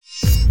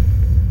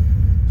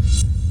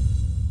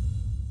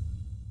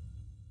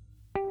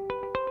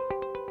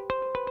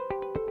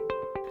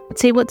I'd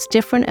say what's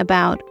different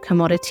about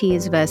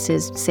commodities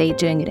versus, say,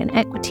 doing it in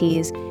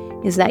equities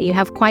is that you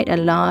have quite a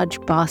large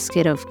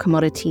basket of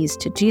commodities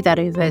to do that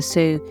over.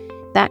 So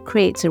that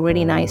creates a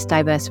really nice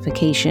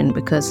diversification,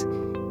 because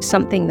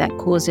something that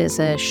causes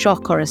a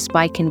shock or a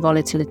spike in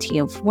volatility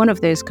of one of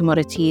those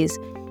commodities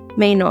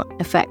may not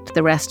affect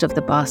the rest of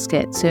the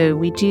basket. So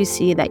we do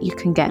see that you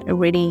can get a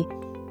really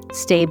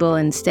stable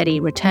and steady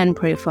return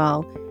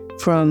profile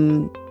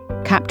from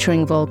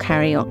capturing vol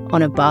carry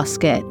on a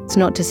basket. It's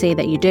not to say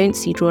that you don't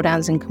see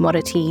drawdowns in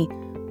commodity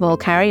vol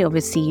carry.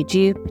 Obviously you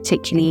do,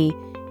 particularly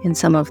in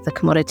some of the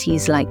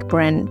commodities like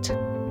Brent,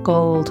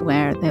 gold,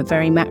 where they're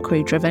very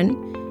macro driven.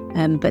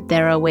 But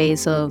there are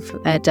ways of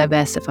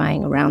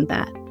diversifying around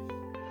that.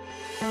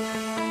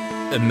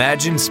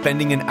 Imagine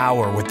spending an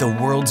hour with the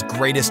world's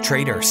greatest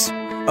traders.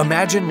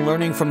 Imagine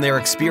learning from their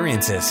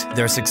experiences,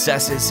 their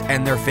successes,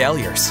 and their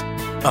failures.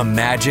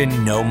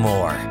 Imagine no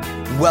more.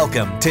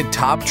 Welcome to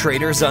Top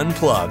Traders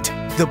Unplugged,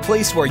 the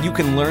place where you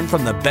can learn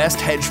from the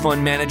best hedge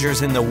fund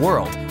managers in the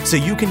world so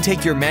you can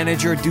take your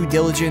manager, due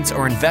diligence,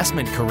 or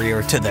investment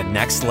career to the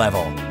next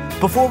level.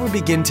 Before we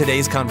begin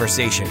today's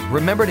conversation,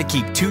 remember to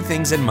keep two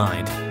things in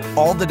mind.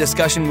 All the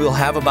discussion we'll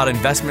have about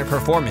investment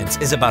performance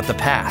is about the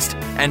past,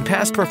 and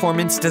past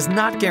performance does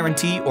not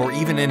guarantee or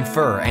even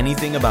infer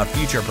anything about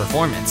future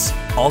performance.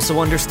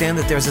 Also understand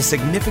that there's a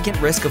significant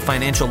risk of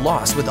financial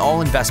loss with all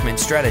investment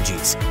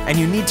strategies, and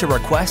you need to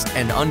request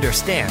and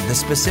understand the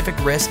specific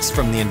risks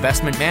from the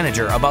investment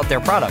manager about their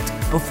product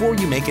before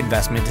you make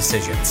investment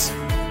decisions.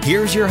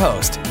 Here's your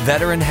host,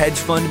 veteran hedge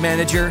fund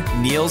manager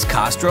Niels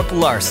Kostrup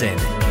Larsen.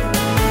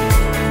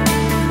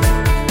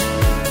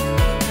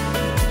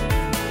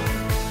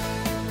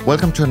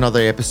 Welcome to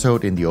another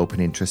episode in the Open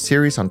Interest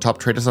series on Top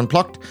Traders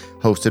Unplugged,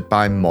 hosted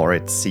by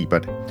Moritz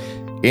Siebert.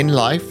 In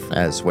life,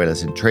 as well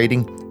as in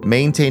trading,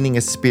 maintaining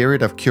a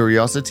spirit of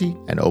curiosity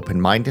and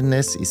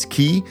open-mindedness is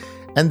key,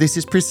 and this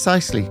is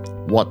precisely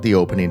what the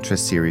Open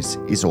Interest series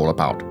is all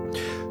about.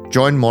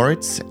 Join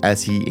Moritz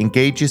as he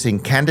engages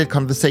in candid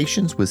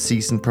conversations with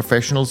seasoned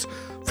professionals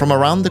from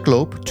around the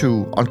globe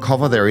to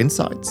uncover their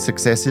insights,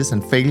 successes,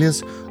 and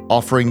failures,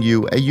 offering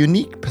you a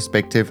unique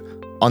perspective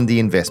on the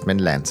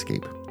investment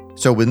landscape.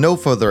 So with no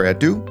further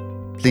ado,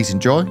 please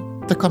enjoy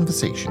the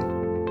conversation.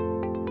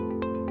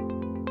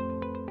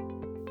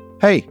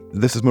 Hey,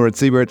 this is Moritz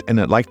Siebert,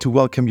 and I'd like to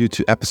welcome you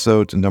to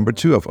episode number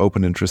 2 of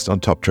Open Interest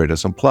on Top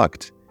Traders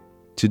Unplugged.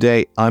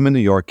 Today, I'm in New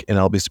York, and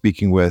I'll be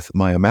speaking with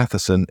Maia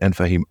Mathieson and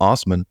Faheem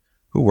Osman,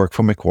 who work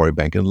for Macquarie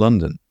Bank in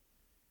London.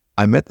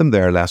 I met them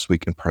there last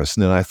week in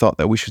person, and I thought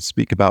that we should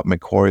speak about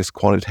Macquarie's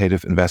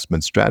Quantitative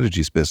Investment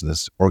Strategies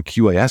business, or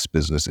QIS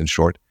business in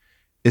short,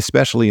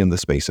 especially in the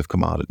space of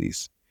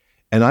commodities.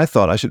 And I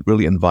thought I should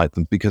really invite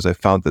them because I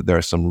found that there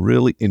are some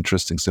really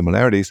interesting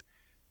similarities,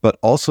 but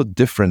also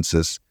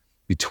differences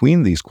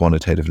between these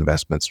quantitative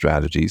investment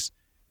strategies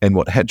and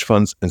what hedge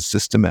funds and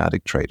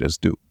systematic traders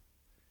do.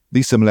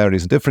 These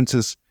similarities and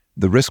differences,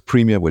 the risk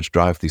premia which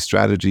drive these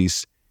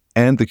strategies,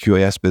 and the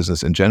QIS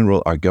business in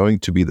general are going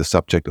to be the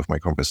subject of my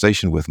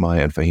conversation with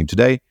Maia and Faheem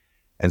today.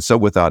 And so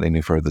without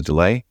any further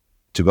delay,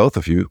 to both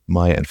of you,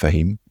 Maia and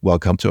Faheem,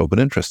 welcome to Open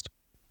Interest.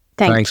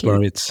 Thanks,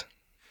 Moritz.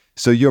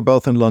 So you're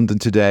both in London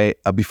today.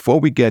 Before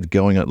we get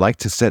going, I'd like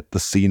to set the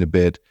scene a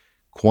bit.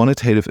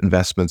 Quantitative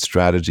investment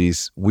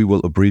strategies, we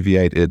will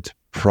abbreviate it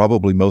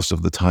probably most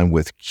of the time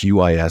with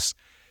QIS.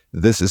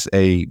 This is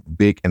a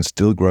big and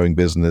still growing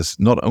business,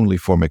 not only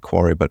for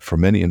Macquarie, but for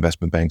many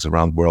investment banks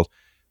around the world.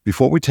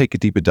 Before we take a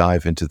deeper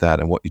dive into that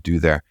and what you do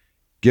there,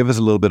 give us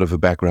a little bit of a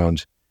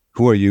background.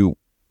 Who are you?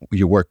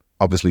 You work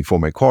obviously for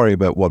Macquarie,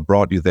 but what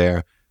brought you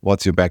there?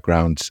 What's your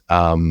background?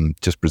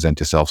 Just present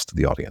yourselves to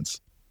the audience.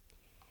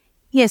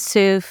 Yes,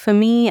 so for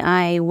me,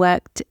 I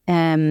worked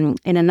in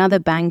another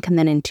bank, and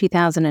then in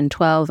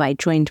 2012, I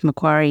joined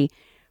Macquarie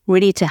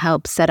really to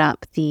help set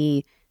up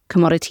the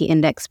commodity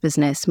index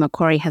business.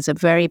 Macquarie has a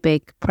very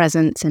big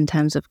presence in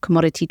terms of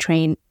commodity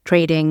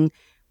trading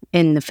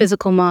in the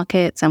physical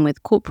markets and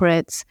with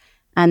corporates,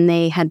 and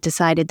they had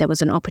decided there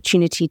was an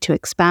opportunity to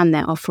expand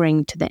their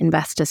offering to the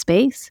investor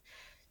space.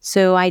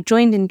 So I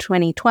joined in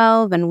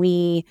 2012, and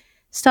we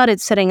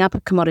started setting up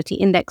a commodity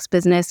index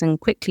business and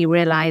quickly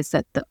realized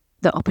that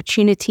the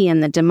opportunity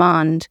and the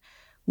demand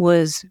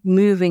was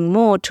moving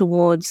more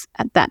towards,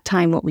 at that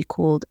time, what we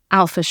called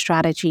alpha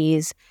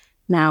strategies,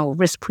 now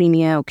risk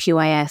premia or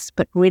QIS,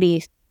 but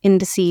really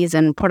indices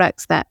and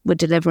products that were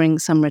delivering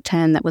some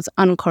return that was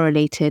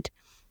uncorrelated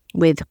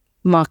with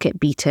market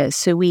betas.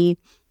 So we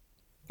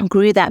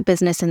grew that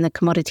business in the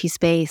commodity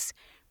space,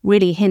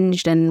 really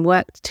hinged and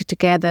worked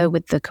together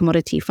with the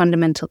commodity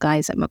fundamental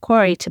guys at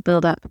Macquarie to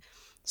build up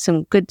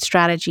some good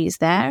strategies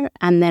there.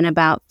 And then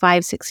about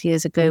 5-6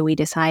 years ago, we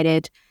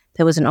decided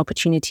there was an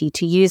opportunity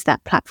to use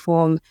that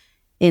platform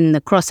in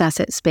the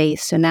cross-asset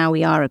space. So now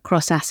we are a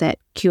cross-asset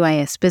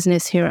QIS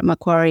business here at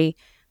Macquarie,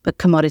 but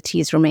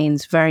commodities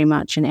remains very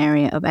much an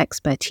area of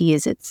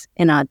expertise. It's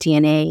in our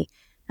DNA.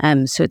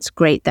 So it's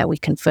great that we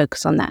can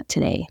focus on that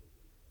today.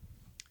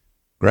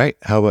 Great.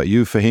 How about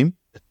you, Faheem?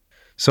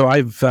 So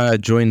I've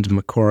joined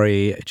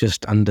Macquarie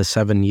just under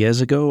 7 years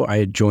ago.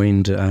 I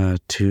joined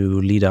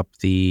to lead up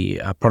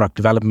the product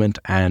development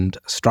and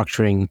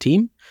structuring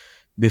team.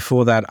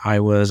 Before that,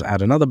 I was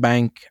at another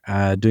bank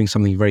doing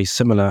something very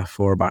similar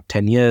for about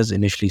 10 years,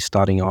 initially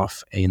starting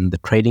off in the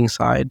trading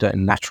side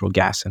in natural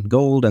gas and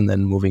gold, and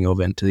then moving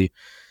over into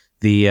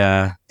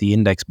the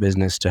index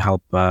business to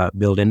help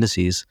build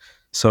indices.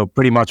 So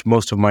pretty much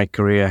most of my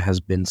career has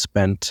been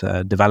spent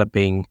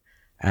developing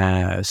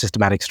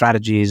systematic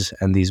strategies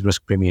and these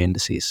risk premium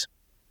indices.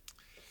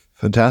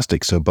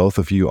 Fantastic. So both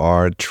of you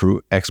are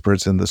true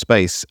experts in the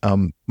space.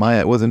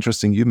 Maia, it was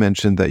interesting. You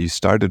mentioned that you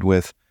started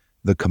with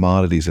the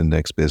commodities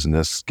index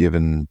business,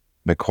 given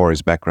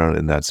Macquarie's background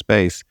in that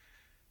space,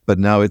 but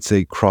now it's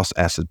a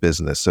cross-asset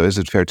business. So is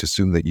it fair to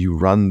assume that you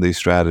run these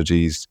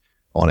strategies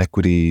on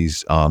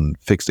equities, on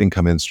fixed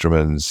income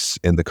instruments,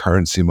 in the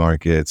currency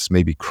markets,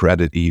 maybe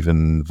credit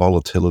even,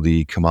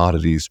 volatility,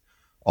 commodities,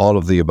 all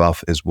of the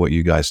above is what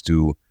you guys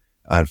do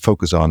and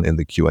focus on in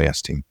the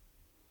QAS team?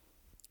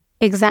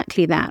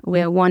 Exactly that.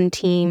 We're one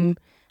team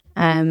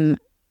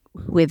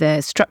with a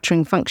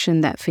structuring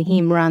function that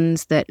Faheem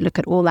runs that look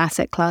at all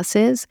asset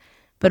classes,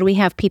 but we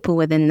have people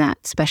within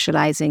that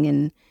specializing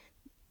in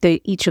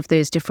each of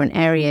those different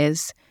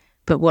areas.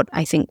 But what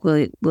I think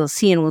we'll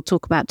see and we'll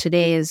talk about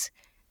today is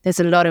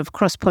there's a lot of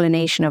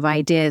cross-pollination of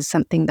ideas.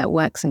 Something that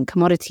works in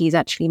commodities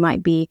actually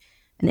might be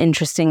an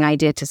interesting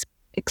idea to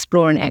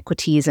explore in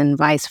equities and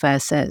vice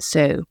versa.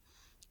 So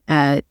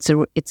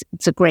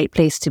it's a great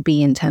place to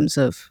be in terms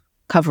of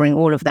covering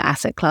all of the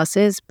asset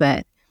classes,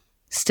 but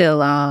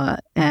still a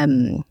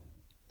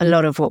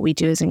lot of what we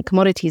do is in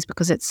commodities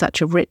because it's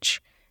such a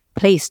rich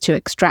place to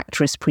extract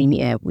risk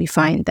premium. We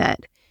find that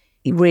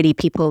really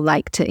people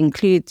like to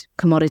include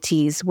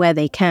commodities where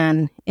they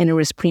can in a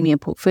risk premium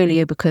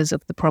portfolio because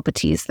of the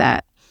properties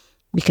that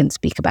we can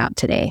speak about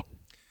today.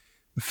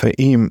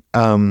 Faheem,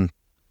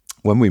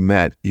 when we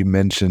met, you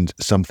mentioned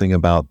something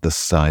about the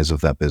size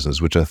of that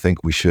business, which I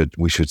think we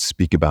should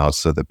speak about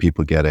so that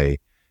people get a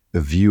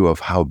view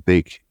of how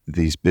big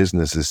these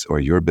businesses,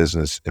 or your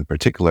business in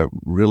particular,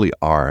 really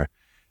are.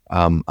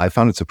 I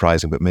found it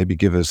surprising, but maybe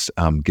give us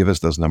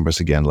those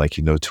numbers again, like,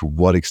 to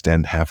what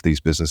extent have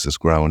these businesses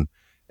grown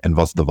and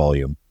what's the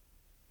volume?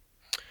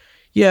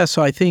 Yeah,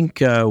 so I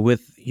think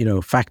with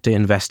factor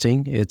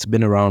investing, it's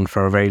been around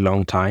for a very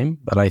long time,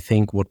 but I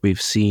think what we've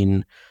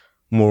seen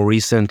more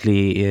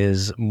recently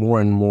is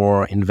more and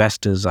more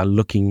investors are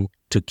looking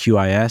to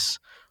QIS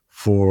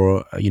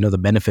for the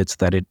benefits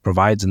that it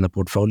provides in the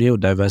portfolio,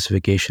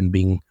 diversification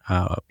being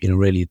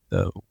really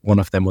one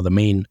of them, or the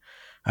main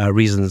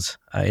reasons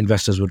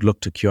investors would look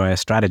to QIS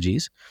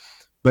strategies.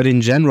 But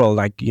in general,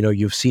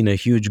 you've seen a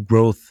huge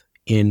growth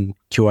in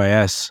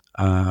QIS,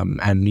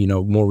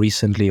 and more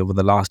recently over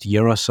the last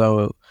year or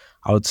so,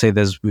 I would say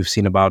we've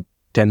seen about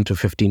 10 to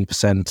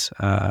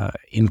 15%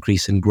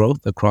 increase in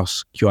growth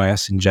across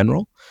QIS in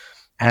general.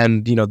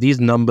 And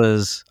these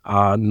numbers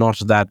are not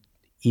that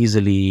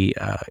easily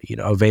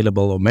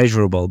available or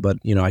measurable, but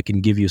I can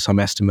give you some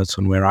estimates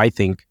on where I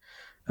think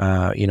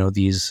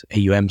these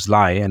AUMs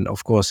lie. And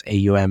of course,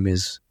 AUM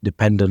is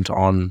dependent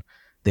on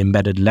the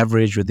embedded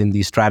leverage within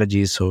these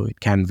strategies, so it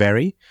can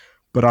vary.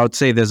 But I would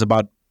say there's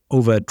about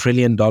over $1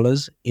 trillion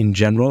in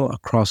general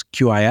across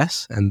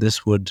QIS, and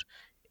this would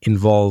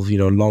involve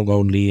long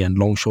only and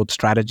long short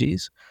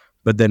strategies.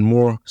 But then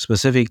more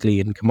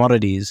specifically in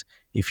commodities,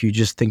 if you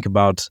just think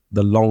about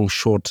the long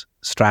short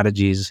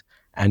strategies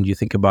and you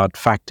think about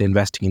factor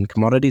investing in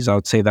commodities, I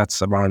would say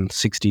that's around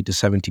 $60 to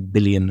 $70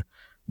 billion.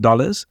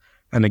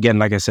 And again,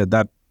 like I said,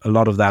 that a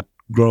lot of that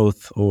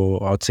growth,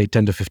 or I would say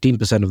 10 to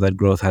 15% of that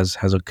growth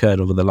has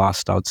occurred over the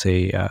last, I would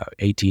say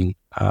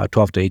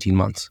 12 to 18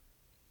 months.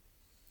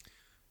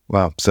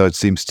 Wow! So it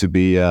seems to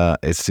be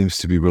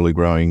really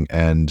growing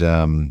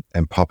and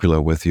popular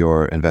with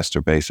your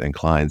investor base and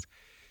clients.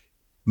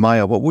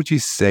 Maia, what would you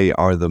say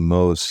are the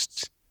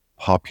most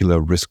popular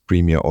risk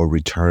premium or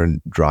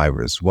return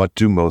drivers? What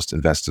do most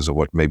investors, or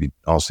what maybe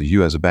also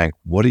you as a bank,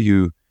 what do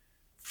you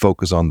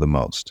focus on the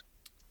most?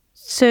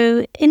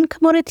 So in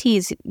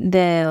commodities,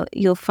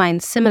 you'll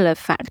find similar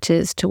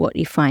factors to what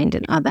you find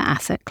in other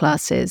asset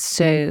classes.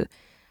 So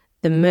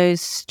the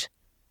most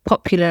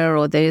popular,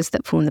 or those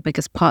that form the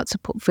biggest parts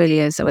of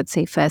portfolios, I would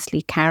say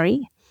firstly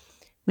carry,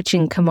 which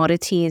in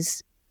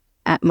commodities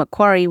at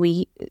Macquarie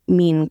we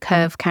mean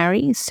curve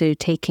carry, so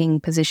taking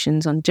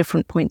positions on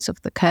different points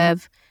of the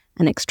curve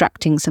and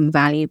extracting some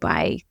value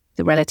by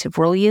the relative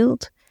roll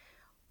yield.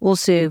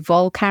 Also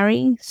vol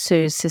carry,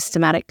 so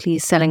systematically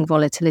selling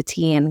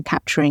volatility and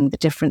capturing the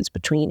difference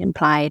between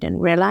implied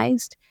and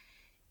realized.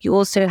 You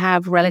also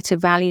have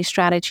relative value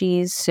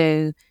strategies,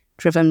 so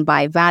driven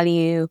by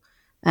value,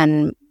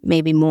 and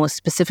maybe more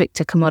specific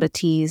to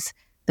commodities,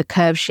 the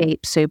curve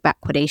shape, so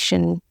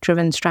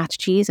backwardation-driven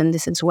strategies. And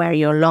this is where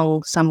you're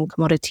long some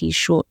commodities,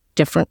 short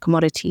different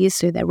commodities,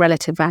 so they're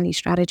relative value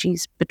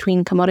strategies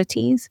between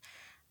commodities.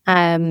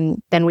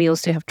 Then we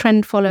also have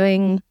trend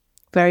following,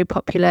 very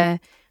popular,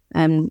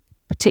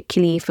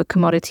 particularly for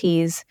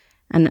commodities.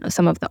 And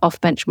some of the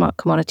off-benchmark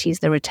commodities,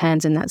 the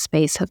returns in that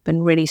space have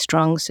been really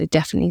strong. So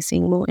definitely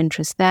seeing more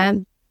interest there.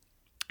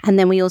 And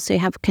then we also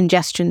have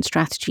congestion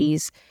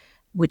strategies,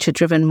 which are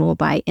driven more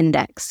by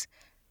index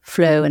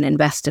flow and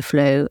investor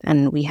flow.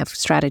 And we have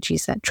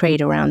strategies that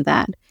trade around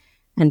that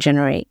and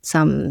generate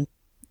some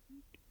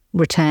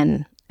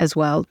return as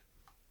well.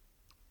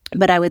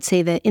 But I would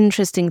say the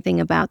interesting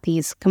thing about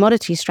these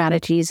commodity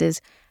strategies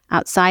is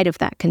outside of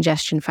that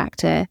congestion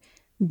factor,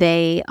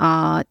 they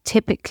are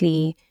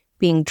typically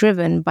being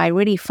driven by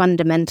really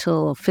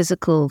fundamental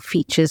physical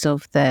features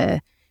of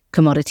the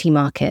commodity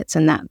markets.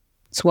 And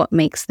that's what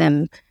makes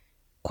them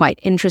quite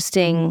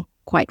interesting,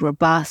 quite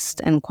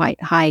robust, and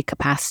quite high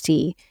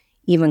capacity,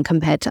 even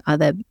compared to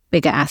other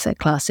bigger asset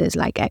classes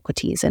like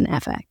equities and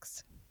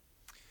FX.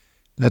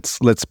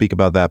 Let's speak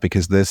about that,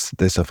 because this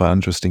I find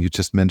interesting. You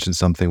just mentioned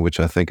something which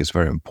I think is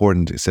very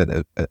important. You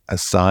said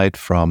aside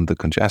from the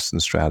congestion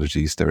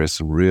strategies, there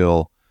is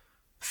real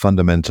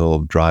fundamental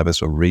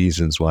drivers or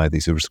reasons why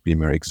these risk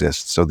premia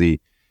exist. So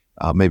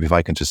maybe if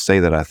I can just say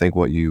that, I think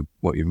what you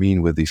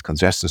mean with these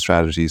congestion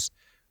strategies,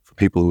 for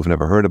people who've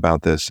never heard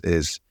about this,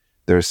 is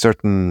there's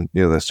certain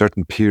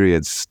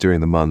periods during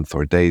the month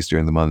or days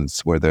during the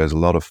months where there's a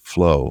lot of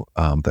flow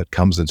that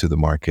comes into the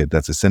market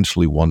that's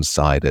essentially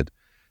one-sided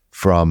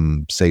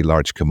from, say,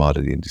 large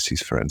commodity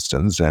indices, for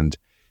instance. And,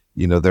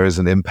 there is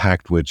an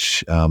impact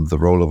which the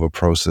rollover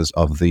process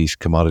of these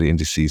commodity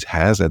indices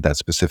has at that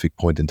specific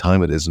point in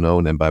time. It is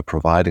known, and by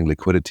providing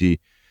liquidity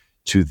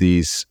to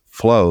these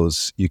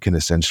flows, you can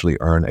essentially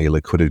earn a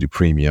liquidity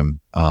premium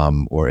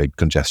or a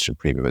congestion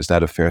premium. Is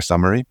that a fair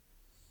summary?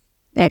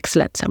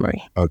 Excellent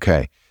summary.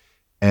 Okay.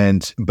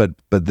 And but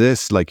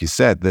this, like you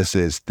said, this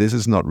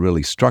is not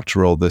really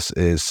structural. This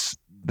is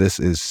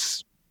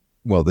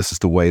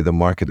the way the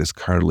market is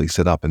currently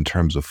set up in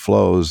terms of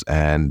flows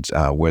and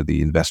where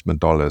the investment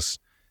dollars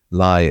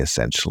lie,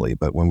 essentially.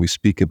 But when we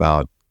speak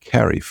about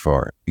carry,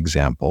 for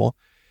example,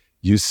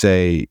 you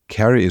say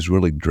carry is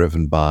really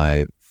driven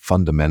by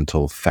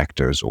fundamental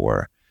factors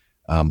or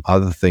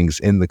other things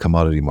in the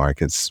commodity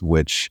markets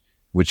which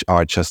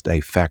are just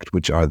a fact,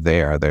 which are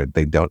there.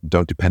 They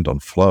don't depend on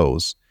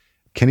flows.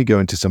 Can you go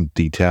into some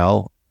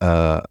detail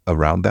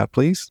around that,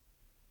 please?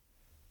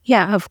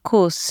 Yeah, of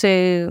course.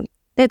 So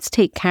let's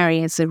take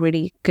carry as a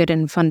really good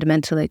and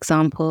fundamental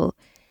example.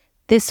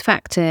 This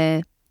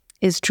factor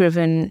is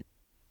driven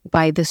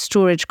by the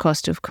storage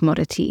cost of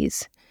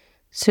commodities.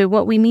 So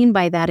what we mean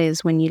by that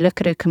is when you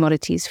look at a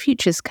commodities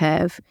futures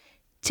curve,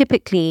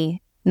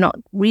 typically, not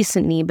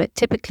recently, but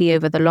typically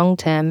over the long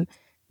term,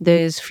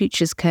 those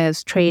futures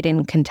curves trade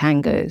in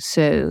contango.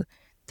 So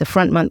the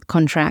front month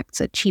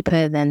contracts are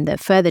cheaper than the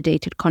further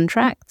dated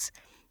contracts,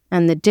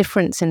 and the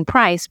difference in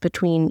price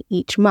between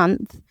each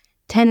month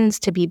tends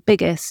to be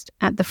biggest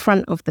at the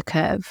front of the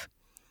curve.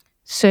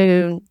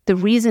 So the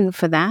reason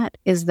for that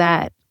is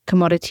that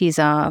commodities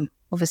are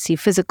obviously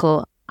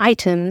physical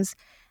items,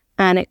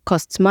 and it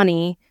costs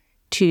money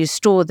to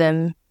store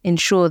them,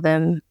 insure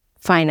them,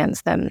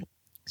 finance them.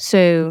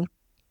 So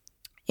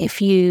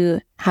if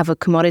you have a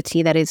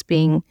commodity that is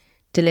being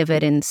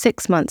delivered in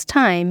 6 months'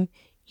 time,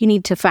 you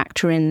need to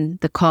factor in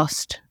the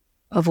cost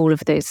of all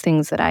of those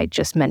things that I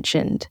just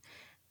mentioned.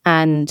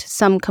 And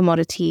some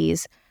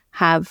commodities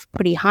have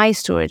pretty high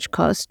storage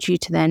costs due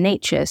to their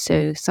nature.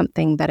 So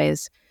something that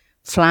is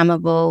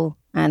flammable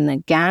and a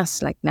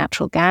gas, like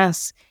natural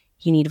gas,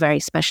 you need very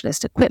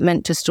specialist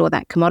equipment to store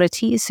that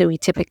commodity. So we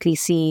typically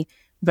see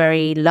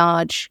very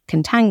large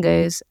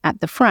contangos at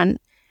the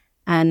front.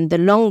 And the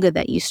longer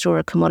that you store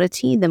a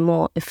commodity, the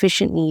more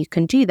efficiently you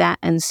can do that.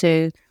 And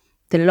so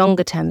the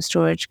longer term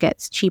storage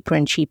gets cheaper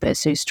and cheaper.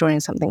 So storing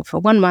something for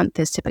 1 month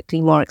is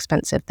typically more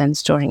expensive than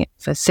storing it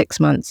for 6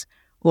 months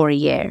or a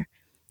year.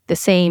 The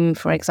same,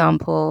 for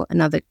example,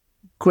 another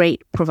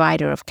great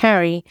provider of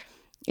carry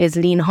is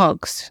lean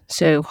hogs.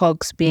 So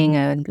hogs being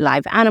a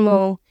live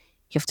animal,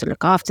 you have to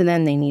look after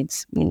them. They need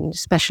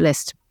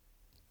specialist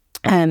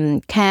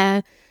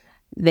care.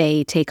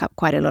 They take up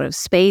quite a lot of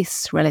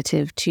space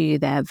relative to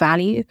their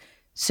value.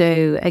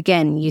 So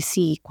again, you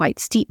see quite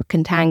steep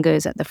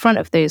contangos at the front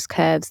of those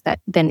curves that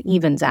then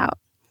evens out.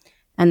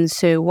 And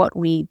so what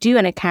we do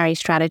in a carry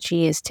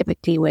strategy is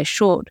typically we're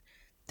short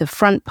the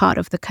front part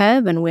of the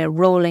curve and we're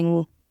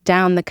rolling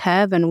down the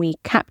curve, and we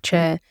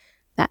capture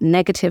that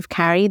negative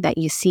carry that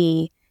you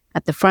see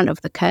at the front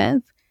of the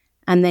curve.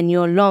 And then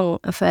you're long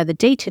a further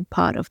dated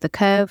part of the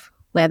curve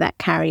where that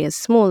carry is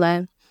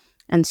smaller.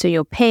 And so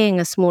you're paying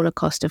a smaller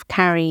cost of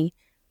carry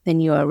than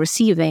you are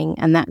receiving,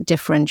 and that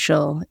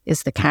differential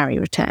is the carry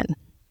return.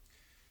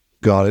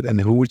 Got it.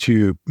 And who would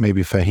you,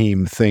 maybe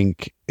Faheem,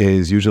 think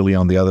is usually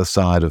on the other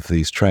side of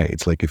these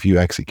trades? Like if you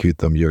execute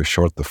them, you're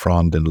short the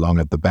front and long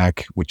at the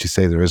back. Would you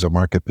say there is a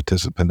market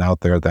participant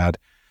out there that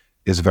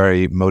is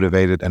very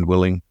motivated and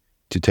willing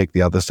to take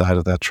the other side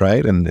of that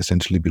trade and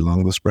essentially be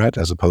long the spread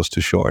as opposed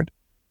to short?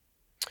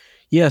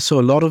 Yeah, so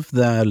a lot of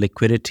the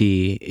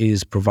liquidity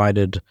is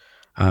provided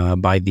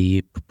by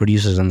the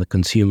producers and the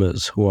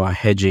consumers who are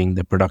hedging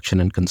the production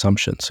and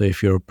consumption. So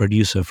if you're a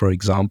producer, for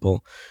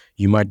example,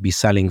 you might be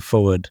selling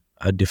forward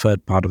a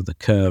deferred part of the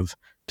curve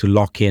to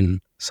lock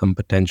in some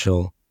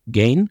potential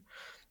gain.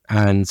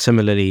 And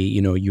similarly,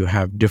 you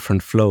have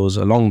different flows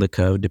along the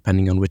curve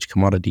depending on which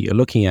commodity you're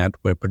looking at,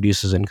 where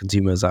producers and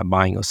consumers are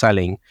buying or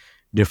selling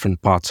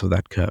different parts of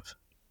that curve.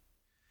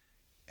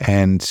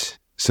 And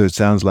so it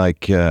sounds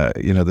like,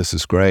 this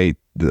is great.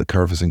 The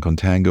curve is in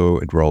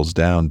contango. It rolls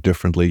down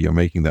differently. You're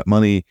making that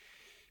money.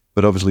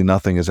 But obviously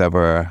nothing is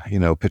ever,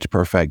 pitch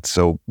perfect.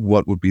 So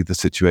what would be the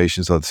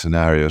situations or the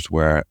scenarios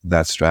where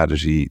that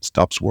strategy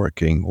stops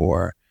working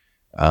or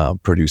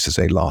produces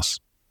a loss?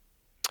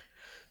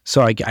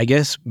 So I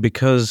guess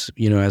because,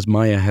 as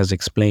Maia has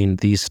explained,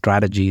 these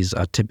strategies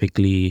are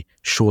typically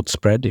short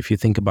spread. If you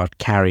think about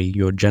carry,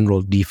 your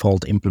general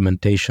default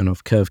implementation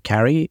of curve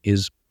carry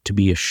is to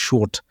be a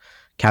short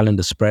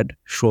calendar spread,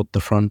 short the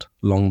front,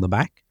 long the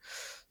back.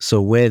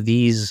 So where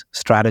these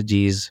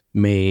strategies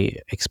may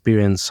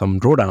experience some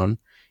drawdown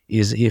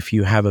is if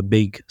you have a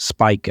big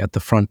spike at the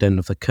front end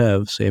of the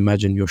curve. So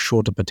imagine you're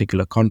short a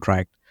particular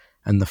contract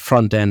and the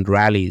front end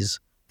rallies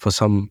for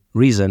some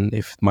reason,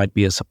 if it might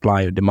be a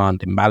supply or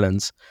demand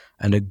imbalance.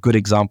 And a good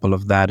example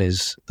of that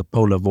is the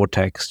polar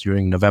vortex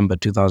during November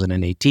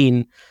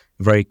 2018,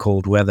 very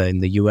cold weather in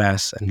the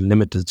US and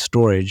limited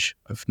storage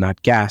of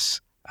nat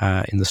gas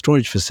in the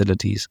storage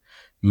facilities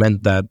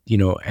meant that,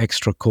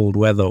 extra cold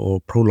weather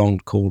or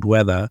prolonged cold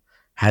weather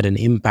had an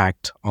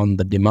impact on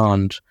the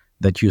demand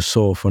that you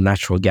saw for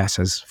natural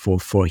gases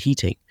for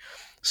heating.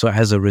 So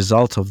as a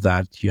result of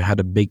that, you had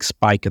a big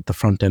spike at the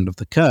front end of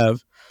the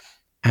curve.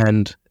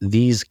 And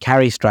these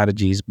carry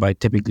strategies, by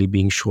typically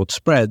being short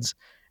spreads,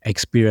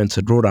 experience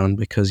a drawdown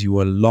because you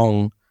were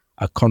long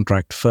a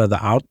contract further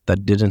out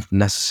that didn't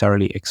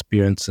necessarily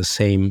experience the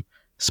same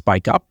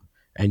spike up.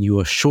 And you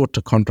were short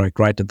a contract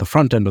right at the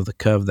front end of the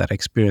curve that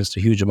experienced a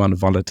huge amount of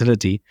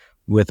volatility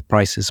with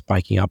prices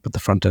spiking up at the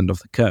front end of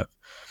the curve.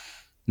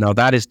 Now,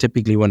 that is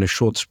typically when a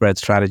short spread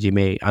strategy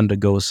may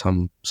undergo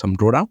some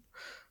drawdown.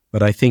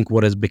 But I think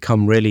what has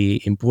become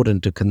really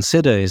important to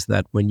consider is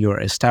that when you're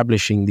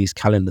establishing these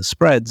calendar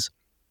spreads,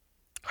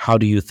 how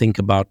do you think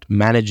about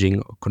managing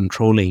or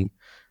controlling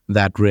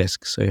that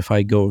risk? So if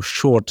I go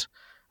short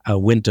a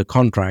winter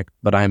contract,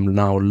 but I'm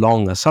now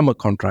long a summer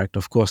contract,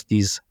 of course,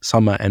 these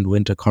summer and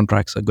winter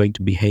contracts are going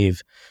to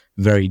behave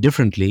very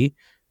differently.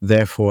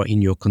 Therefore,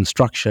 in your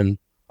construction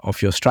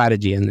of your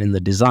strategy and in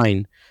the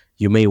design,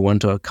 you may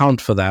want to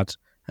account for that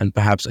and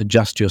perhaps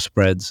adjust your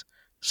spreads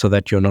so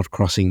that you're not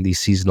crossing these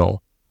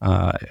seasonal,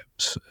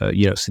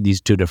 these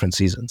two different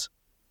seasons.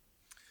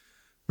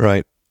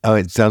 Right.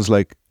 It sounds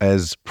like,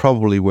 as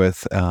probably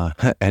with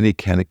any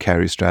kind of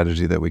carry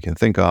strategy that we can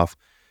think of,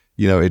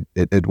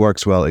 it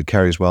works well, it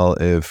carries well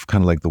if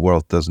kind of like the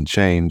world doesn't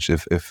change,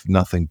 if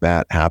nothing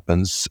bad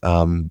happens,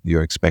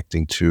 you're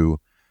expecting to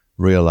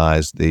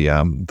realize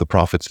the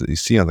profits that you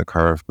see on the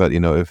curve. But,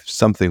 if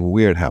something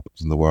weird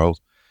happens in the world,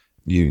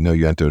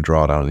 you enter a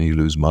drawdown and you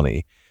lose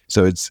money.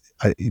 So it's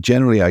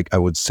generally, I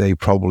would say,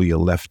 probably a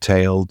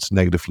left-tailed,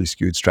 negatively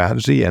skewed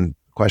strategy. And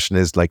the question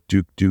is, like,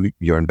 do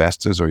your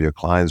investors or your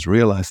clients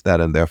realize that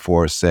and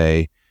therefore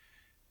say,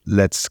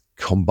 let's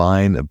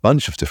combine a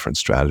bunch of different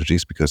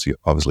strategies, because you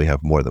obviously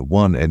have more than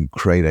one, and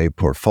create a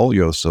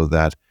portfolio so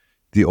that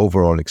the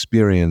overall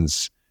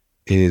experience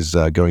is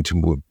going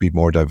to be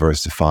more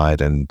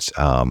diversified and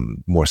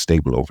more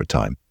stable over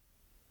time?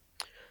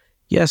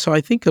 Yeah, so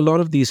I think a lot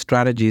of these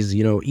strategies,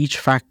 each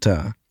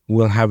factor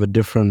will have a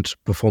different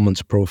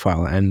performance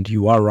profile. And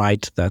you are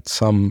right that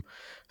some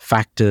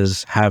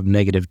factors have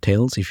negative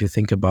tails. If you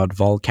think about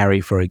vol carry,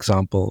 for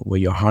example, where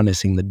you're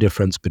harnessing the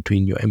difference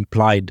between your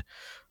implied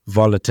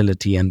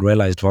volatility and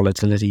realized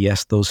volatility,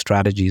 yes, those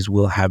strategies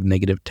will have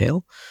negative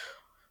tail.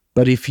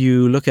 But if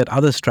you look at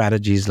other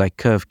strategies like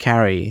curve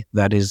carry,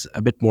 that is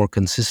a bit more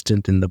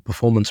consistent in the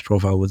performance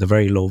profile with a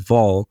very low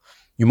vol,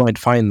 you might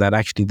find that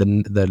actually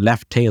the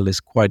left tail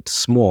is quite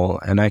small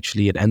and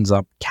actually it ends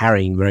up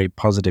carrying very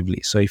positively.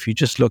 So if you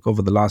just look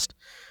over the last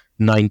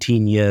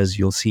 19 years,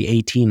 you'll see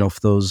 18 of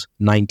those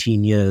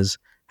 19 years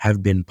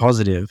have been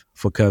positive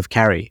for curve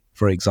carry,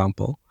 for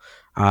example.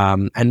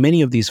 And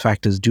many of these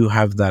factors do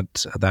have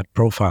that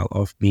profile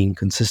of being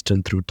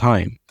consistent through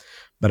time.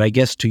 But I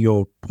guess to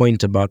your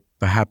point about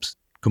perhaps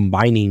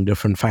combining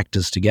different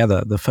factors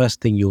together, the first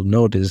thing you'll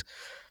note is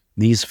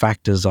these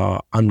factors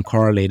are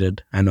uncorrelated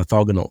and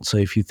orthogonal. So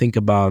if you think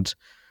about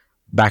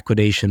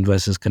backwardation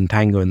versus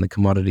contango in the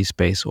commodity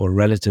space, or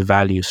relative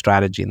value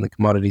strategy in the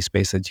commodity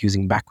space that's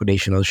using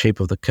backwardation or the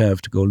shape of the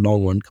curve to go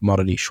long one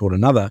commodity, short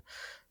another,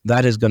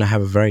 that is going to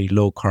have a very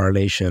low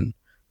correlation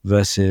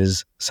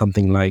versus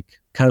something like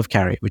curve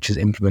carry, which is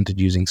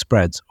implemented using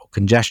spreads, or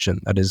congestion,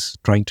 that is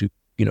trying to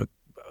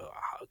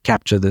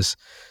capture this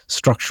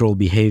structural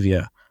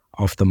behavior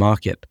of the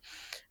market.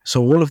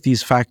 So all of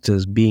these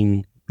factors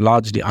being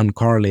largely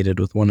uncorrelated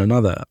with one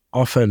another,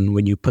 often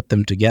when you put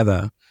them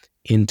together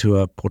into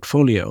a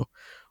portfolio,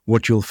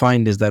 what you'll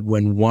find is that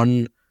when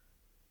one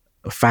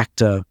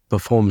factor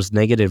performs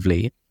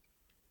negatively,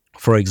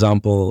 for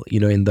example,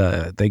 in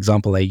the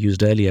example I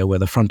used earlier, where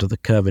the front of the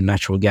curve in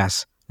natural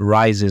gas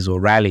rises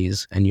or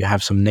rallies and you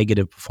have some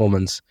negative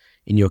performance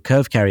in your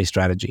curve carry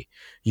strategy,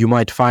 you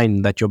might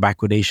find that your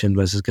backwardation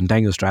versus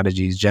contango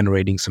strategy is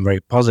generating some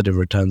very positive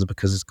returns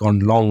because it's gone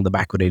long the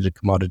backwardated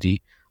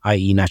commodity,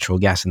 i.e. natural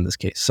gas in this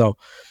case. So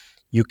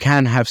you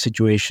can have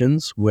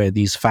situations where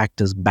these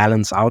factors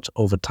balance out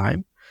over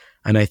time.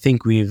 And I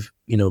think we've,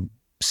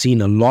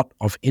 seen a lot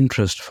of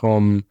interest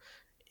from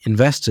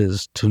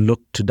investors to look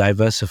to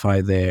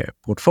diversify their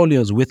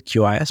portfolios with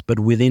QIS, but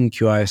within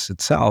QIS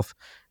itself,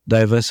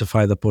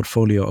 diversify the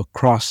portfolio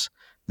across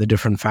the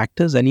different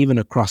factors and even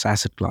across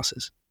asset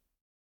classes.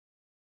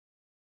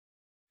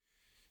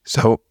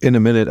 So in a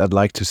minute, I'd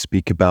like to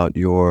speak about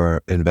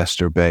your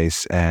investor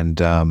base and,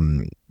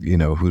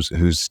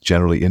 who's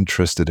generally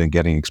interested in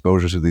getting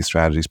exposure to these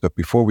strategies. But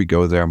before we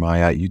go there,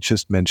 Maia, you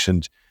just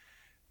mentioned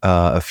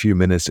a few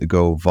minutes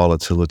ago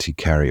volatility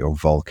carry or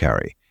vol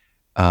carry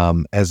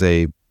as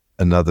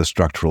another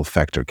structural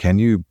factor. Can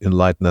you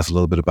enlighten us a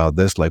little bit about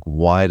this? Like,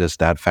 why does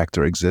that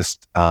factor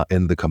exist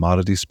in the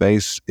commodity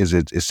space? Is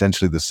it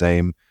essentially the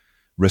same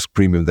risk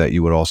premium that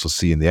you would also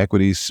see in the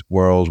equities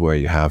world, where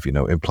you have,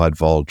 implied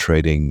vol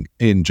trading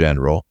in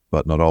general,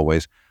 but not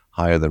always,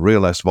 higher than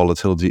realized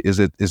volatility? Is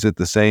it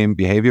the same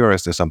behavior, or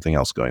is there something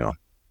else going on?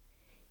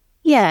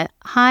 Yeah,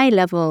 high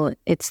level,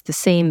 it's the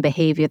same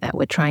behavior that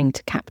we're trying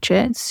to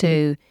capture.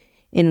 So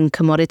in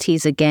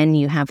commodities, again,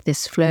 you have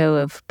this flow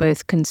of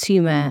both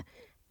consumer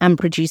and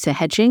producer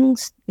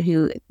hedgings,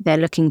 who they're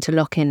looking to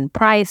lock in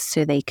price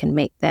so they can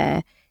make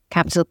their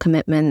capital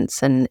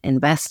commitments and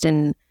invest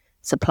in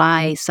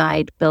supply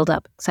side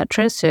build-up,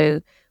 etc.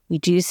 So we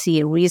do see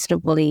a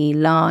reasonably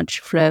large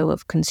flow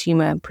of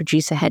consumer and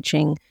producer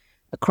hedging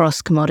across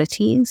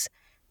commodities,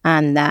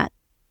 and that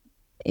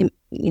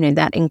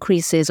that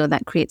increases, or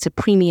that creates a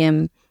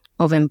premium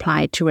of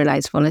implied to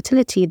realized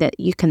volatility that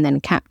you can then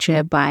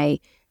capture by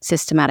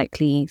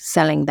systematically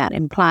selling that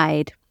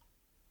implied.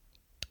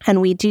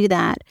 And we do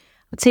that. I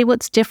would say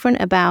what's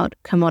different about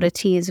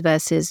commodities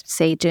versus,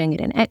 say, doing it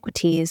in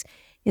equities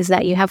is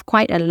that you have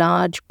quite a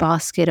large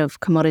basket of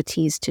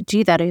commodities to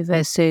do that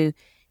over. So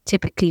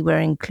typically we're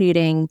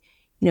including,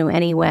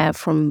 anywhere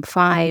from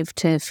 5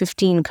 to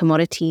 15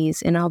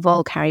 commodities in our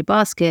vol carry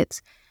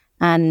baskets.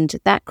 And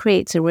that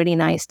creates a really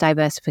nice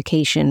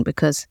diversification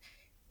because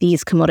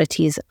these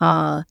commodities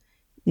are,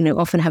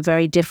 often have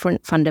very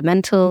different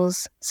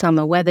fundamentals. Some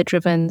are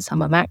weather-driven,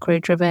 some are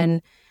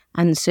macro-driven.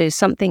 And so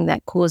something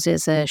that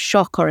causes a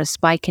shock or a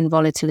spike in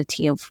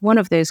volatility of one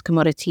of those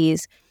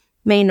commodities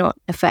may not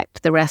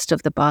affect the rest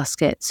of the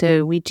basket.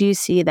 So we do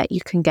see that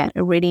you can get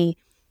a really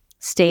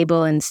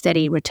stable and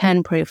steady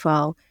return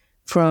profile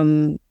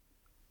from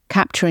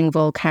capturing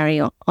vol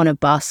carry on a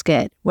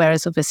basket,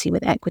 whereas obviously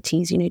with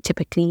equities,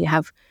 typically you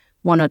have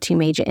one or two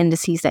major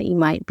indices that you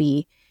might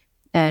be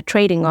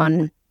trading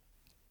on.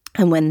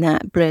 And when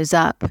that blows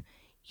up,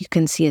 you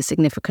can see a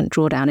significant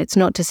drawdown. It's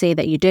not to say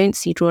that you don't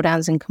see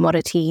drawdowns in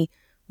commodity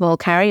vol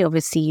carry.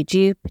 Obviously you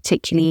do,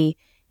 particularly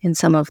in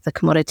some of the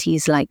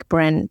commodities like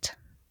Brent,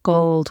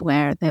 gold,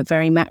 where they're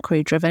very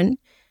macro driven.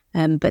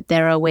 But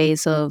there are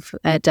ways of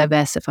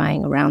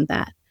diversifying around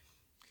that.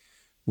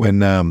 When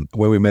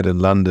we met in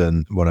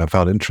London, what I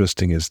found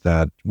interesting is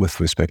that with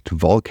respect to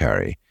vol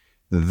carry,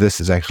 this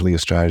is actually a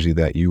strategy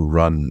that you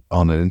run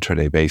on an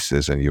intraday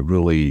basis, and you're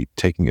really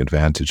taking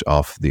advantage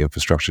of the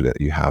infrastructure that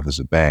you have as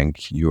a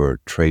bank, your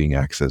trading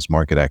access,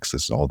 market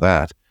access, all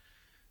that.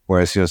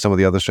 Whereas, some of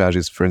the other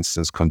strategies, for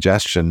instance,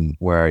 congestion,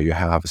 where you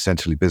have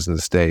essentially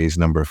business days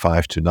number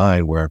 5 to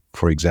 9, where,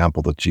 for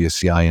example, the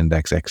GSCI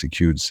index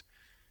executes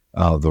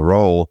the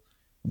role,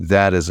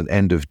 that is an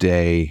end of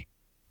day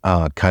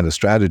kind of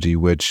strategy,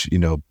 which,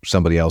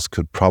 somebody else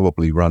could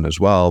probably run as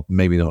well,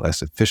 maybe not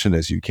as efficient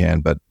as you can,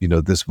 but,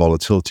 this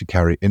volatility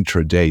carry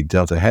intraday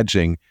delta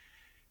hedging,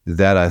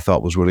 that I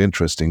thought was really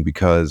interesting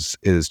because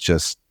it is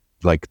just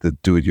like the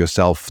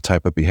do-it-yourself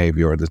type of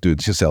behavior, or the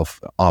do-it-yourself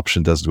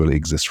option doesn't really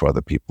exist for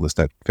other people. Is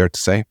that fair to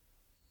say?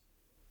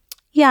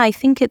 Yeah, I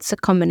think it's a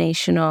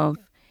combination of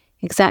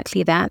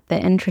exactly that, the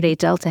intraday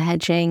delta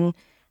hedging,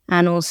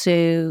 and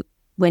also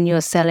when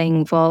you're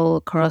selling vol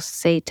across,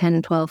 say,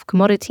 10, 12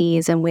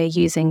 commodities, and we're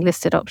using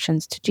listed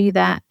options to do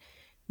that,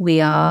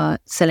 we are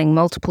selling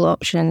multiple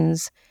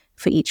options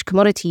for each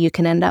commodity, you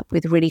can end up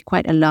with really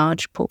quite a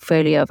large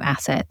portfolio of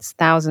assets,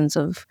 thousands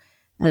of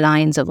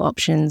lines of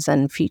options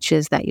and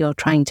futures that you're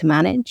trying to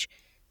manage.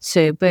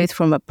 So both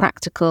from a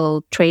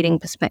practical trading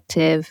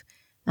perspective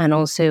and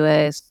also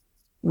a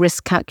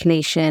risk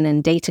calculation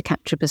and data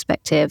capture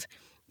perspective,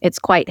 it's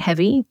quite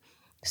heavy.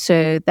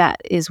 So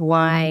that is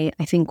why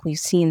I think we've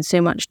seen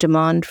so much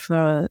demand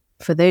for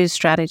those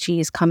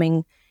strategies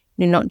coming,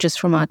 not just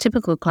from our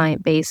typical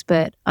client base,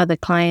 but other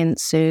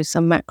clients. So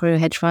some macro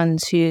hedge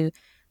funds who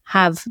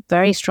have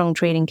very strong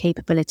trading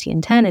capability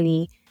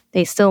internally,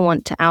 they still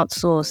want to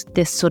outsource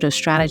this sort of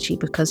strategy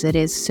because it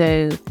is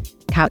so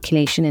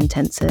calculation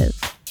intensive.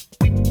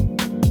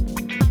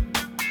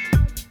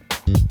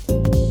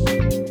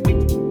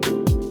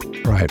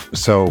 Right.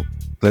 So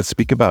let's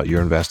speak about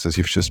your investors.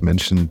 You've just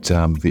mentioned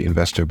the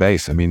investor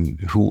base. I mean,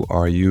 who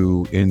are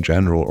you in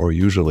general or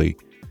usually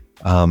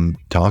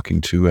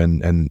talking to,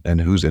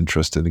 and who's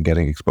interested in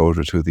getting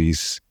exposure to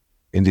these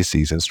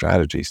indices and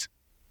strategies?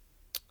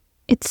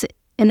 It's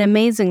an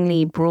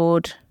amazingly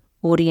broad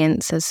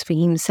audience. As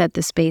Faheem said,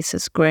 the space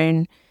has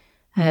grown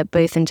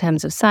both in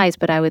terms of size,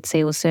 but I would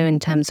say also in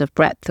terms of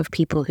breadth of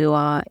people who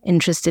are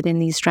interested in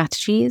these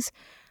strategies.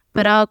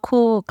 But our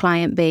core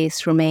client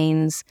base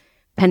remains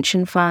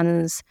pension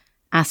funds,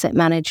 asset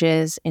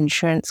managers,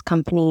 insurance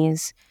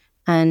companies,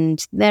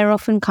 and they're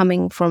often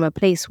coming from a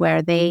place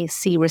where they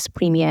see risk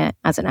premia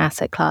as an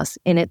asset class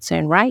in its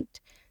own right.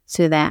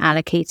 So they're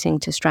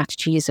allocating to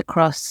strategies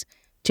across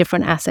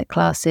different asset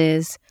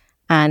classes,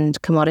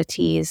 and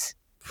commodities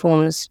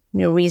forms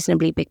a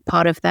reasonably big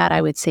part of that.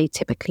 I would say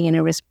typically in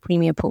a risk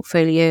premium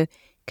portfolio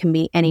can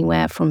be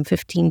anywhere from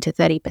 15 to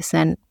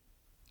 30%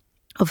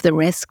 of the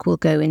risk will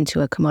go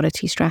into a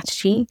commodity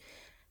strategy.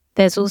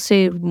 There's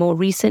also more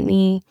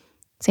recently,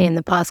 say in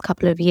the past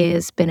couple of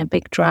years, been a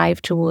big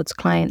drive towards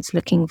clients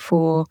looking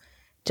for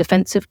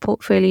defensive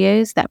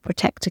portfolios that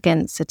protect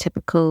against a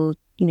typical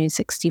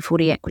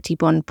 60-40 equity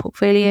bond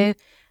portfolio.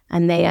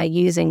 And they are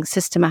using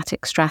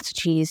systematic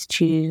strategies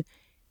to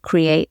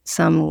create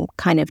some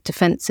kind of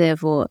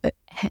defensive or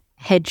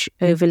hedge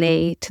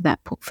overlay to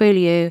that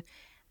portfolio.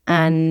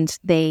 And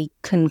they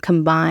can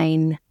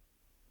combine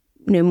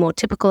more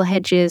typical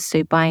hedges,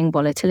 so buying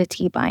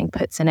volatility, buying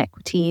puts and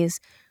equities,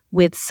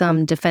 with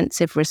some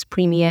defensive risk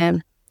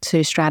premium,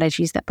 so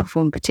strategies that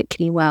perform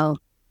particularly well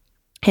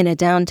in a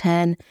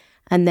downturn,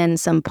 and then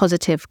some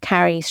positive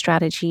carry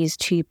strategies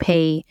to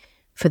pay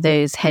for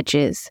those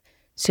hedges.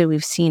 So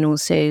we've seen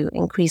also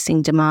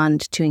increasing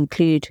demand to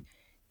include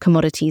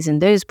commodities in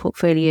those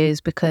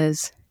portfolios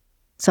because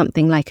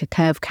something like a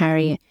curve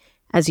carry,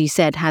 as you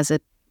said, has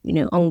a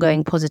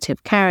ongoing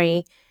positive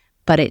carry,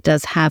 but it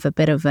does have a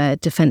bit of a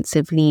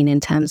defensive lean in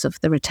terms of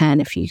the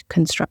return if you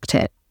construct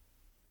it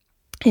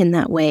in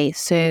that way.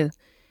 So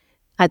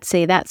I'd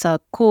say that's our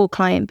core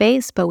client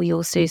base, but we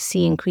also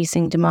see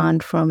increasing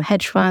demand from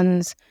hedge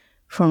funds,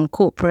 from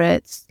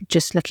corporates,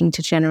 just looking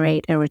to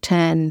generate a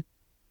return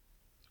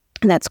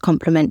that's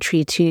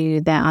complementary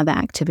to their other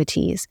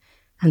activities.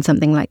 And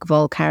something like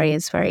vol carry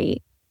is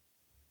very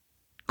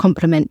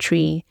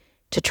complementary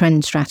to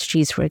trend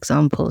strategies, for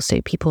example.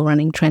 So people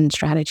running trend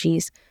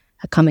strategies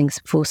are coming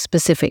for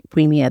specific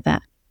premia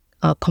that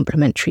are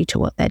complementary to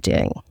what they're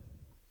doing.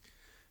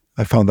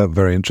 I found that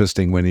very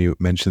interesting when you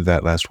mentioned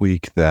that last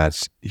week,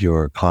 that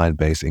your client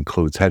base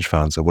includes hedge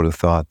funds. I would have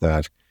thought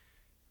that,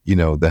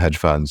 the hedge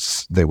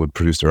funds, they would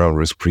produce their own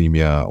risk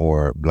premia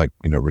or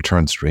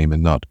return stream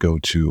and not go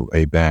to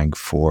a bank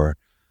for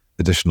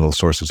additional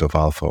sources of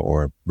alpha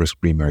or risk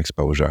premia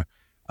exposure.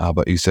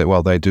 But you said,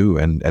 well, they do.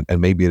 And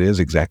maybe it is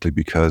exactly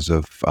because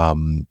of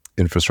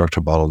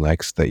infrastructure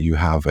bottlenecks that you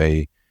have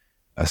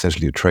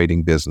essentially a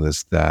trading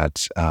business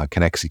that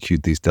can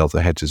execute these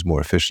delta hedges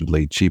more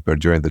efficiently, cheaper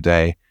during the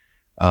day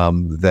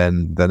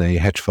than a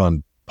hedge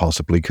fund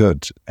possibly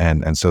could.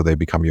 And so they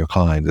become your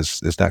client.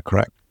 Is that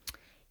correct?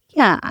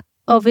 Yeah,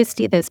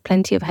 obviously there's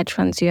plenty of hedge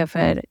funds who have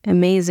an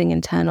amazing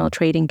internal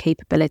trading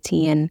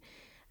capability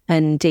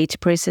and data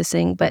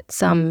processing, but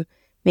some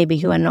maybe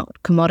who are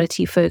not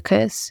commodity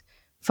focused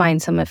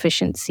find some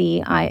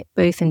efficiency,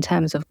 both in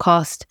terms of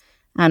cost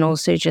and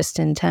also just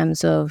in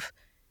terms of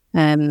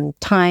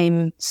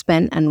time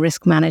spent and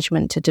risk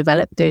management to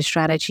develop those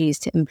strategies,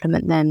 to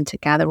implement them, to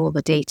gather all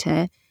the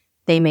data.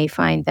 They may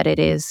find that it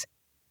is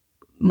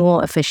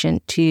more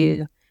efficient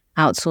to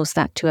outsource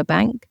that to a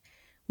bank.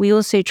 We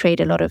also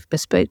trade a lot of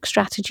bespoke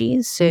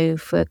strategies. So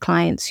for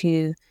clients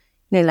who,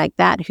 like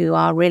that, who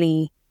are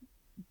really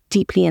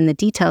deeply in the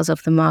details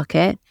of the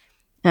market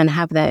and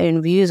have their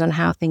own views on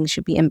how things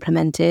should be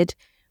implemented,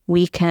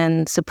 we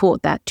can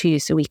support that too.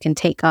 So we can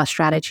take our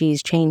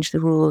strategies, change the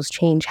rules,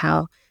 change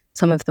how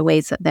some of the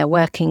ways that they're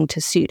working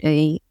to suit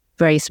a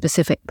very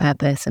specific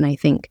purpose. And I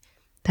think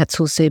that's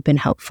also been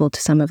helpful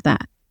to some of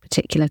that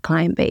particular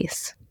client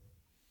base.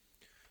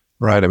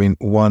 Right. I mean,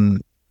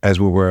 as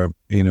we were,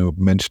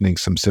 mentioning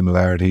some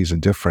similarities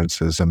and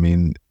differences, I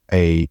mean,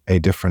 a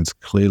difference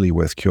clearly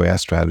with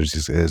QAS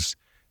strategies is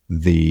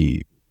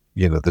the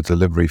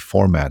delivery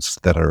formats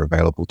that are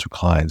available to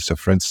clients. So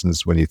for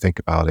instance, when you think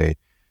about an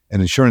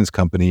insurance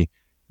company,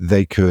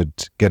 they could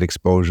get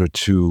exposure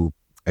to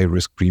a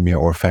risk premium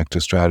or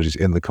factor strategies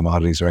in the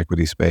commodities or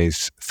equity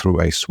space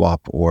through a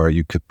swap, or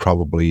you could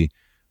probably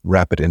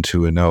wrap it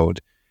into a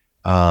node.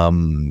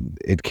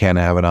 It can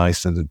have an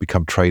ICE and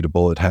become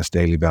tradable. It has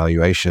daily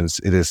valuations.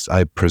 It is,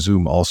 I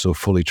presume, also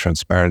fully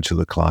transparent to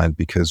the client,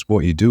 because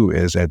what you do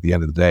is, at the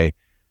end of the day,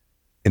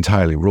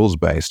 entirely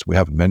rules-based. We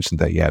haven't mentioned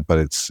that yet, but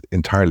it's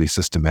entirely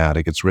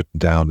systematic. It's written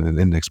down in an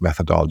index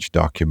methodology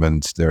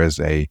document. There is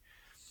a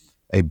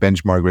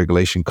benchmark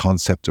regulation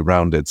concept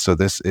around it. So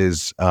this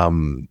is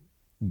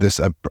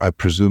I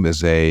presume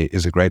is a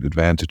great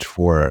advantage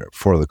for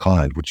the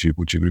client. Would you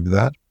agree with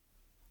that?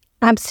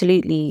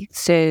 Absolutely.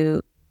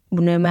 So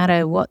no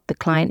matter what the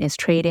client is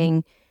trading,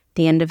 at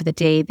the end of the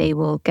day, they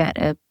will get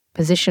a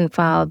position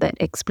file that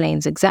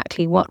explains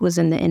exactly what was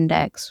in the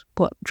index,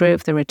 what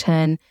drove the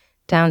return,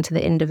 down to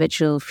the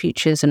individual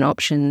futures and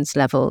options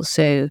level.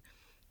 So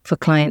for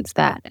clients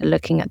that are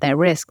looking at their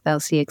risk, they'll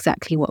see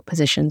exactly what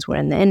positions were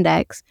in the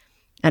index.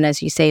 And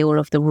as you say, all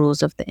of the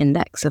rules of the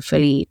index are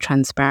fully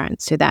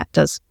transparent. So that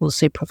does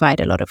also provide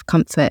a lot of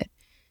comfort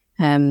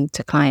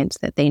to clients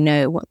that they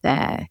know what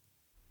they're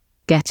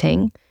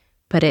getting,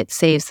 but it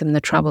saves them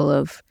the trouble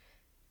of,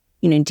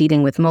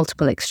 dealing with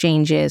multiple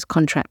exchanges,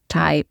 contract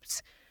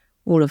types,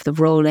 all of the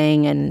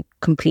rolling, and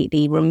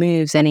completely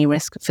removes any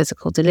risk of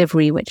physical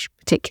delivery, which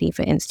particularly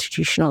for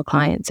institutional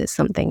clients is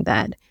something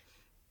that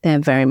they're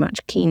very much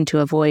keen to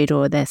avoid,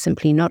 or they're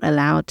simply not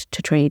allowed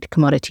to trade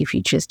commodity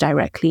futures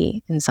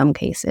directly in some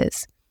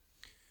cases.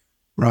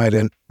 Right.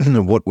 And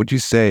what would you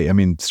say? I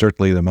mean,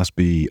 certainly there must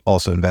be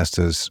also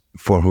investors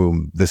for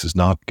whom this is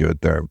not good.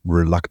 They're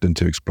reluctant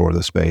to explore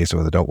the space,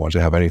 or they don't want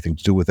to have anything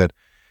to do with it.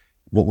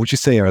 What would you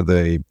say are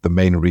the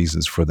main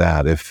reasons for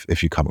that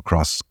if you come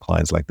across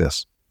clients like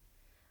this?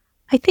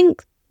 I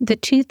think the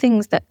two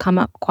things that come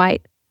up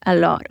quite a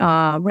lot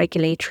are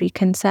regulatory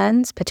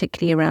concerns,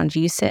 particularly around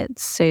UCITS.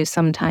 So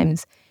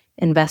sometimes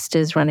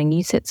investors running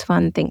UCITS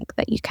fund think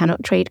that you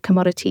cannot trade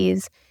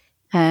commodities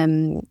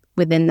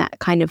within that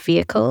kind of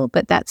vehicle,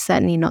 but that's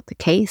certainly not the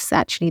case.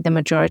 Actually, the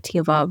majority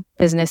of our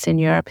business in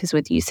Europe is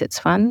with UCITS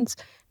funds,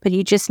 but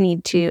you just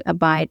need to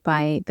abide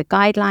by the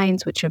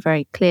guidelines, which are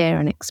very clear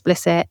and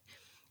explicit.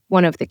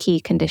 One of the key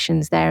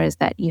conditions there is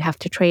that you have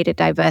to trade a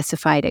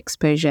diversified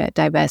exposure,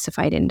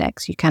 diversified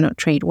index. You cannot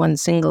trade one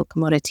single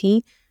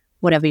commodity.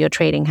 Whatever you're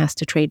trading has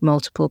to trade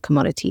multiple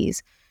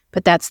commodities.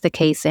 But that's the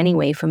case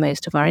anyway for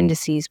most of our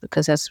indices,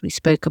 because as we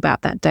spoke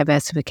about, that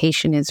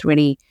diversification is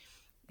really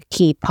a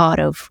key part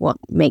of what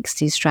makes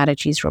these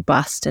strategies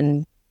robust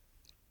and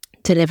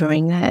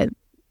delivering a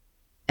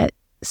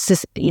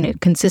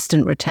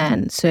consistent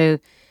return. So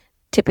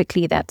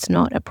typically that's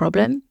not a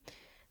problem.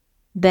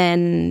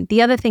 Then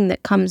the other thing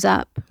that comes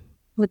up, I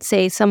would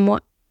say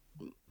somewhat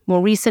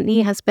more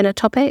recently has been a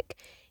topic,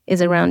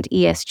 is around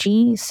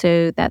ESG.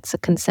 So that's a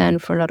concern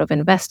for a lot of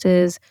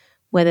investors,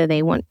 whether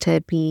they want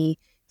to be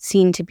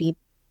seen to be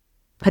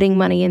putting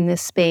money in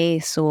this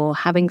space or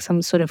having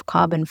some sort of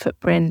carbon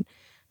footprint.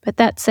 But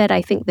that said,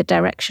 I think the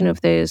direction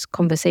of those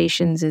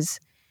conversations is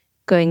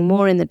going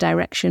more in the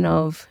direction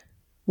of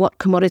what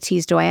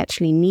commodities do I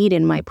actually need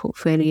in my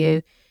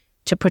portfolio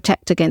to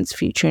protect against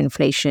future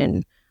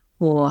inflation,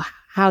 or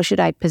how should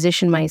I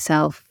position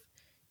myself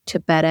to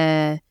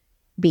better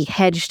be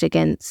hedged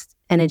against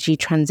energy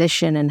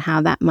transition and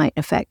how that might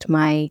affect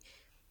my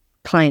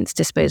clients'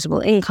 disposable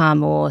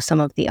income or some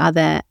of the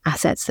other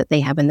assets that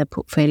they have in the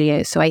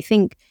portfolio. So I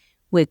think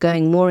we're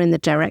going more in the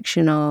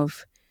direction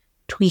of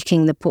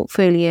tweaking the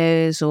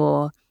portfolios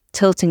or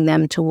tilting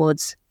them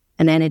towards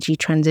an energy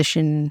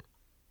transition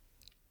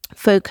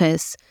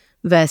focus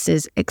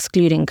versus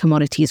excluding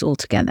commodities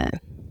altogether.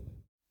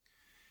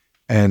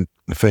 And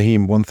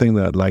Faheem, one thing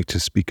that I'd like to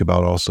speak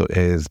about also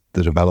is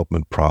the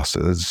development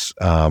process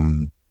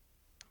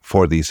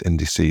for these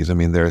indices. I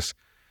mean,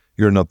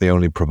 you're not the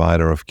only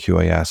provider of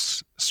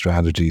QAS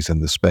strategies in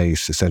the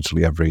space.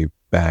 Essentially, every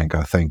bank,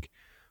 I think,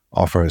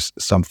 offers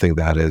something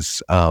that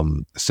is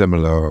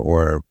similar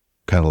or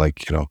kind of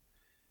like,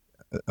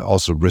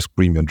 also risk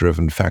premium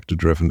driven, factor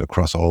driven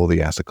across all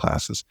the asset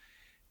classes.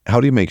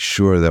 How do you make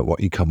sure that what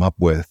you come up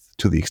with,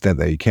 to the extent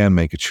that you can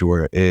make it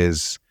sure,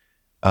 is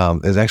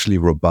actually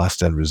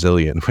robust and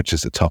resilient, which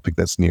is a topic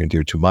that's near and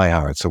dear to my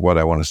heart. So what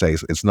I want to say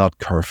is it's not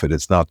curved.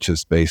 It's not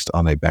just based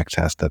on a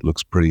backtest that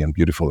looks pretty and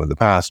beautiful in the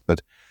past,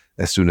 but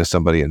as soon as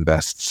somebody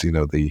invests,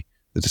 the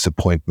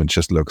disappointment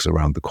just looks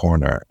around the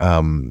corner.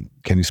 Can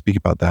you speak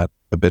about that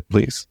a bit,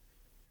 please?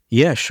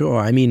 Yeah, sure.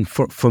 I mean,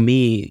 for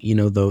me,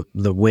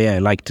 the way I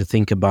like to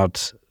think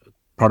about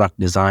product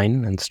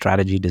design and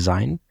strategy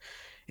design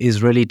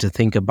is really to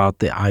think about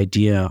the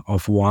idea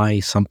of why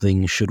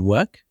something should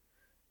work,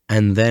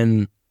 and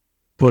then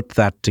put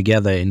that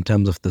together in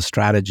terms of the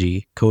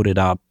strategy, code it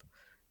up,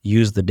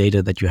 use the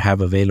data that you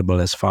have available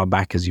as far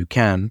back as you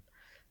can,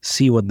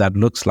 see what that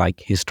looks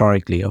like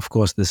historically. Of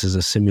course, this is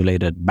a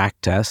simulated back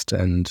test,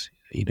 and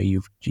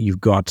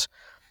you've got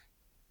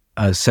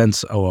a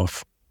sense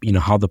of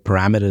how the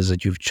parameters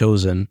that you've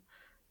chosen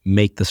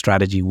make the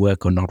strategy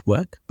work or not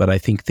work. But I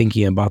think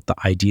thinking about the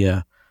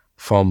idea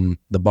from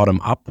the bottom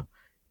up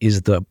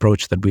is the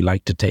approach that we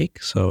like to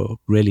take. So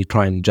really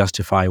try and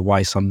justify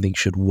why something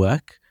should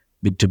work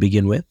to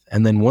begin with.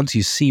 And then once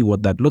you see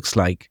what that looks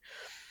like,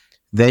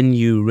 then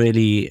you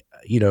really,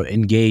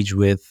 engage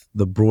with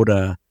the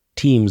broader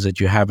teams that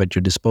you have at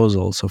your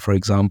disposal. So for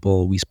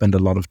example, we spend a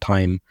lot of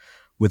time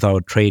with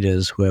our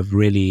traders who have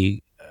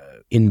really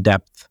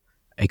in-depth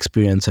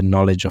experience and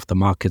knowledge of the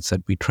markets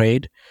that we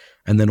trade.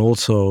 And then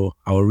also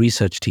our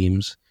research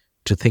teams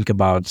to think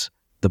about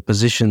the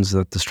positions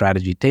that the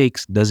strategy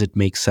takes. Does it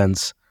make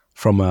sense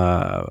from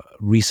a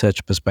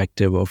research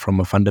perspective or from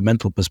a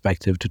fundamental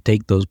perspective to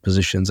take those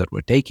positions that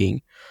we're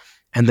taking?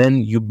 And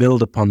then you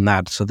build upon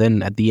that. So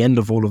then at the end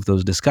of all of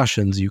those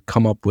discussions, you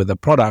come up with a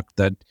product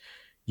that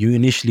you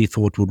initially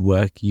thought would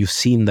work. You've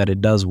seen that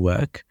it does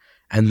work.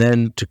 And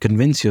then to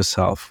convince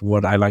yourself,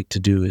 what I like to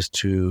do is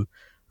to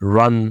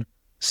run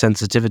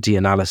sensitivity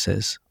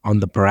analysis on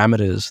the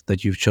parameters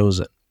that you've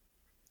chosen.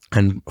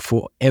 And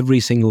for every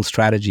single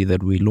strategy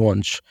that we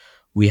launch,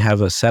 we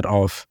have a set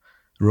of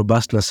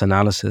robustness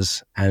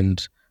analysis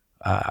and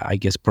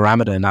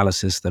parameter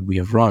analysis that we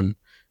have run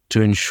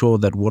to ensure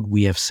that what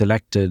we have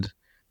selected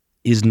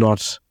is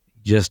not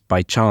just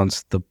by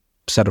chance the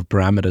set of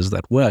parameters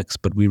that works,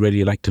 but we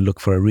really like to look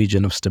for a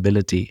region of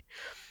stability.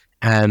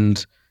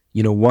 And,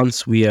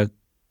 once we are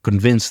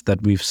convinced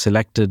that we've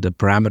selected a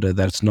parameter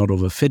that's not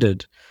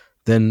overfitted,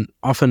 then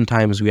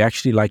oftentimes we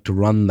actually like to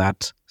run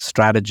that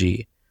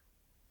strategy,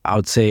 I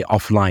would say,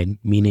 offline,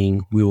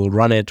 meaning we will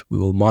run it, we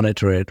will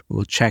monitor it, we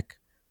will check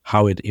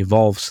how it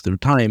evolves through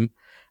time,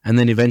 and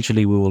then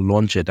eventually we will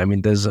launch it. I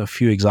mean, there's a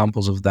few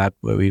examples of that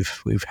where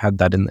we've had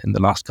that in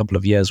the last couple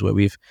of years, where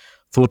we've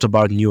thought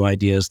about new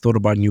ideas, thought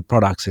about new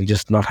products, and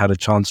just not had a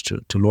chance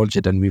to launch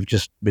it, and we've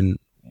just been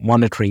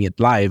monitoring it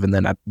live. And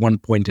then at one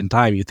point in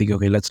time, you think,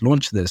 okay, let's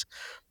launch this.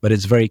 But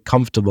it's very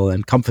comfortable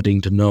and comforting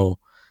to know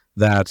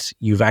that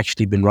you've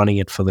actually been running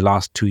it for the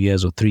last 2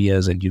 years or 3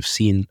 years, and you've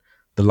seen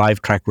the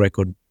live track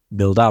record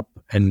build up,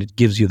 and it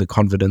gives you the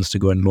confidence to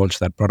go and launch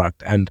that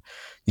product. And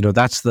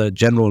that's the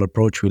general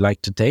approach we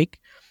like to take.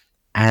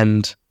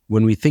 And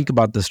when we think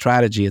about the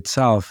strategy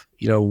itself,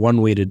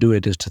 one way to do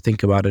it is to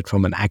think about it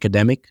from an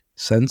academic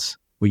sense,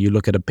 where you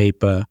look at a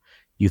paper,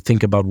 you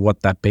think about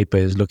what that paper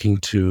is looking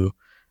to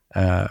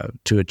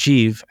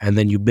achieve, and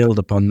then you build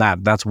upon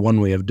that. That's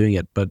one way of doing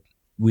it. But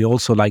we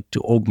also like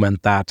to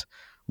augment that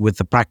with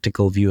the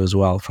practical view as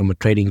well, from a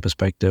trading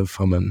perspective,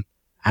 from an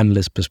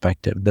analyst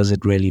perspective. Does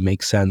it really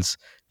make sense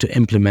to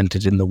implement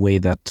it in the way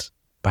that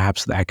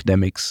perhaps the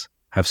academics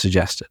have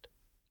suggested?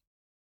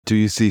 Do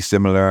you see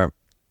similar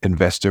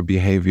investor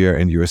behavior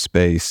in your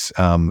space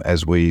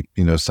as we,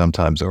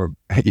 sometimes or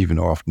even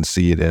often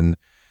see it in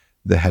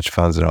the hedge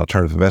funds and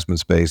alternative investment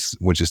space,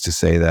 which is to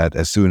say that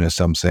as soon as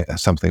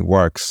something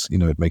works,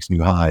 it makes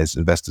new highs,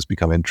 investors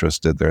become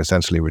interested, they're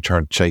essentially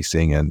return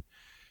chasing and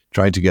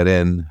trying to get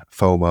in,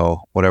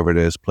 FOMO, whatever it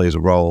is, plays a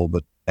role.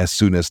 But as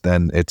soon as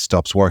then it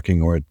stops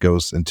working or it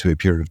goes into a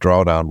period of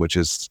drawdown, which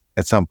is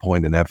at some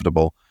point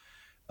inevitable,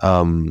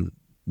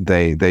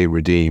 they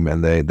redeem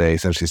and they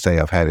essentially say,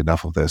 I've had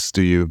enough of this.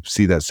 Do you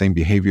see that same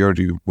behavior? Or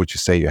would you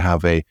say you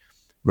have a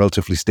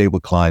relatively stable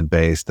client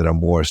base that are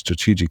more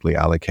strategically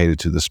allocated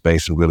to the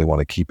space and really want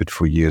to keep it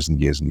for years and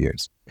years and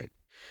years?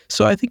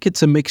 So I think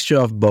it's a mixture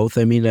of both.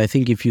 I mean, I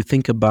think if you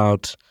think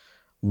about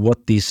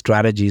what these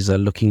strategies are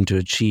looking to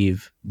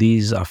achieve,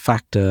 these are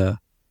factor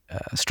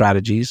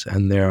strategies,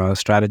 and there are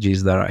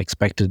strategies that are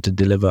expected to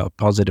deliver a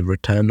positive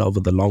return over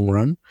the long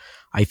run.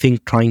 I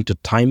think trying to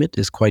time it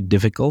is quite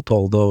difficult,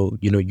 although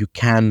you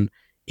can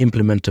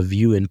implement a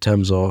view in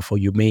terms of, or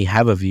you may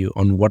have a view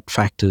on what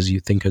factors you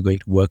think are going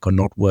to work or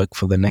not work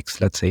for the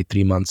next, let's say,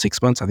 3 months,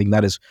 6 months. I think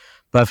that is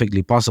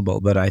perfectly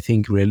possible. But I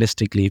think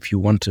realistically, if you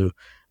want to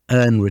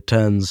earn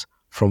returns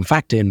from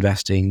factor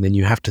investing, then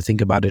you have to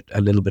think about it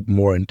a little bit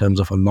more in terms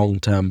of a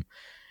long-term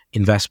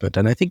investment.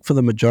 And I think for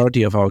the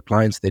majority of our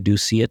clients, they do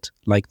see it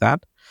like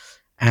that.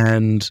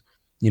 And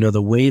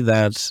the way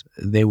that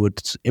they would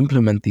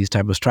implement these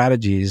type of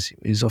strategies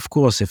is, of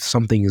course, if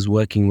something is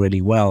working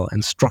really well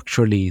and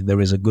structurally there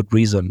is a good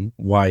reason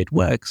why it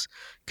works.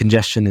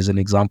 Congestion is an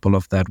example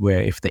of that,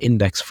 where if the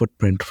index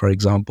footprint, for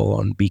example,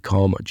 on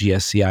BCOM or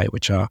GSCI,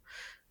 which are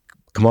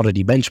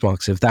commodity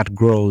benchmarks, if that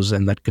grows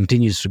and that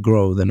continues to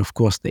grow, then of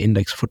course the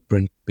index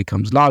footprint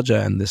becomes larger,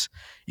 and this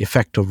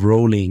effect of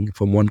rolling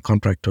from one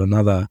contract to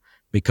another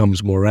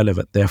becomes more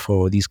relevant.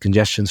 Therefore, these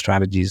congestion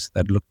strategies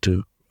that look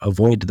to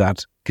avoid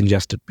that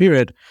congested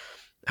period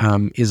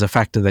is a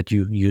factor that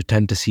you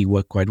tend to see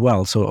work quite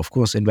well. So of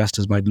course,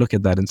 investors might look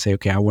at that and say,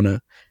 okay, I want to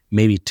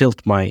maybe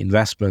tilt my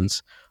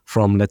investments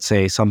from, let's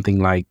say, something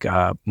like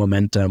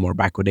momentum or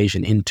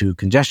backwardation into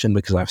congestion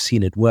because I've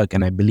seen it work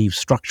and I believe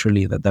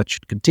structurally that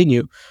should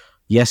continue.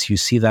 Yes, you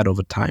see that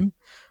over time.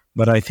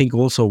 But I think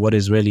also what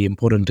is really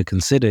important to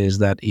consider is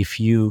that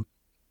if you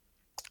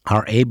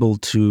are able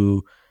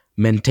to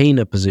maintain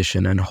a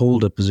position and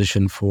hold a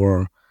position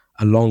for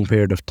a long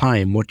period of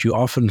time, what you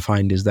often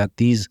find is that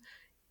these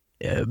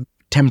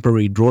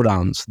temporary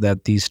drawdowns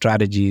that these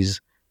strategies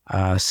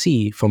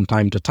see from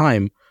time to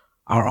time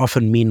are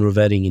often mean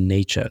reverting in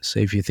nature. So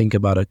if you think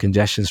about a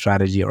congestion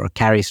strategy or a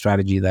carry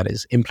strategy that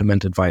is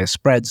implemented via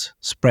spreads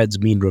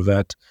mean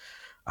revert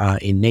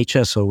in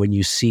nature. So when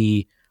you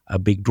see a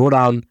big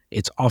drawdown,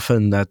 it's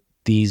often that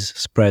these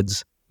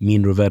spreads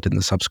mean revert in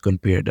the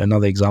subsequent period.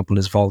 Another example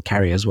is vol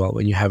carry as well.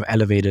 When you have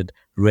elevated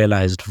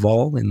realized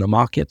vol in the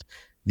market,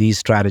 these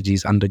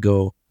strategies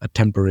undergo a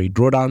temporary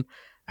drawdown,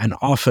 and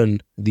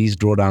often these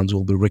drawdowns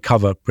will be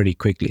recovered pretty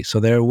quickly.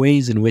 So there are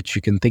ways in which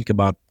you can think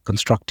about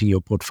constructing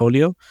your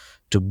portfolio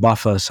to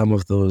buffer some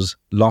of those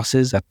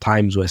losses at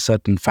times where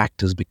certain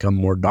factors become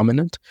more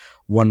dominant.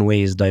 One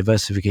way is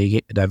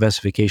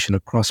diversification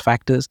across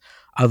factors.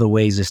 Other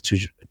ways is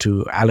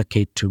to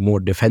allocate to more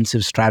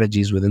defensive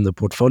strategies within the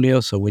portfolio.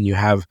 So when you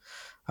have,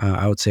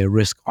 I would say, a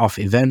risk-off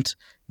event,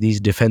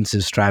 these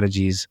defensive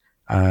strategies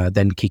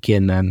then kick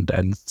in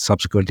and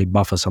subsequently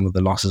buffer some of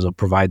the losses or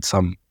provide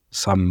some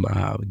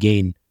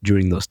gain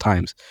during those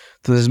times.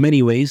 So there's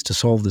many ways to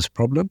solve this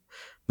problem,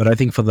 But I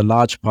think for the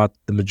large part,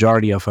 the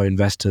majority of our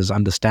investors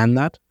understand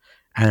that,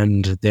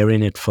 and they're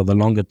in it for the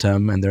longer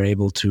term, and they're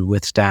able to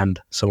withstand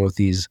some of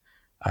these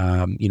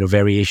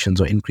variations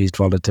or increased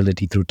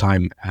volatility through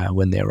time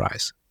when they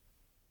arise.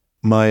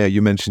 Maia,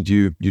 you mentioned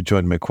you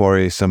joined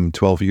Macquarie some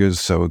 12 years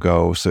or so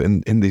ago. So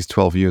in these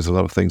 12 years, a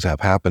lot of things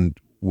have happened.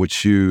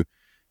 Would you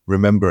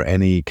remember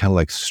any kind of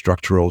like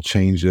structural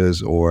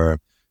changes or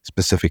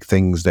specific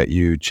things that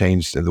you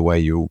changed in the way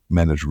you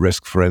manage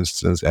risk, for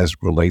instance, as it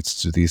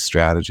relates to these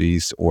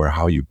strategies, or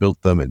how you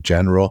built them in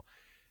general?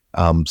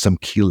 Some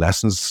key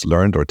lessons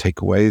learned or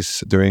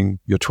takeaways during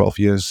your 12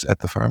 years at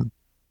the firm?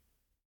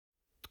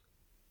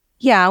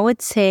 Yeah, I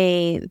would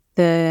say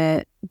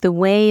the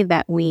way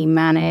that we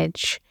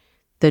manage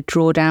the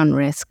drawdown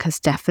risk has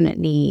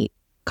definitely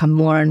come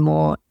more and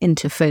more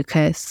into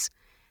focus.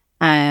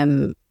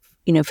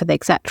 For the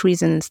exact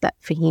reasons that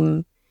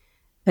Faheem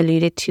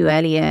alluded to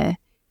earlier,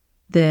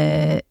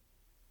 the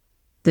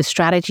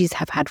strategies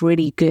have had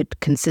really good,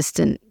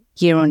 consistent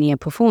year-on-year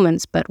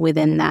performance, but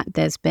within that,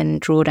 there's been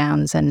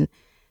drawdowns, and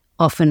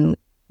often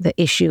the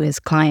issue is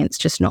clients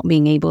just not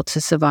being able to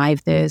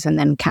survive those and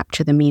then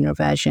capture the mean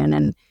reversion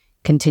and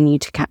continue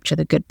to capture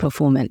the good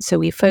performance. So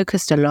we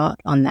focused a lot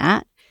on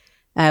that.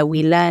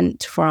 We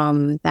learned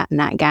from that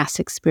nat gas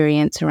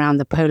experience around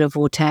the polar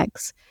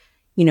vortex.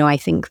 I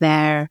think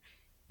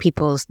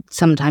people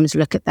sometimes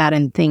look at that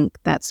and think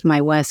that's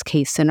my worst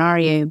case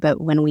scenario. But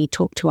when we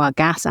talk to our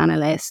gas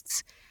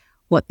analysts,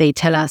 what they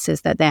tell us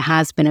is that there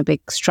has been a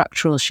big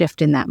structural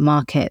shift in that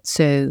market.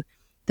 So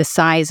the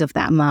size of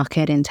that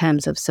market in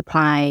terms of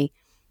supply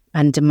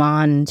and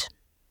demand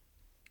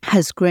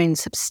has grown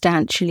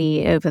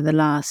substantially over the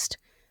last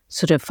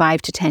sort of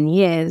 5 to 10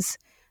 years.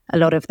 A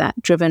lot of that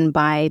driven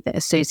by the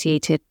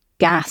associated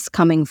gas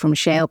coming from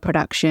shale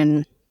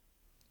production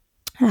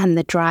and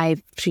the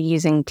drive to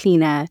using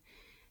cleaner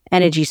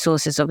energy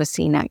sources.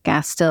 Obviously, nat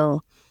gas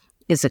still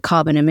is a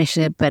carbon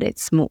emitter, but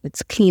it's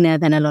cleaner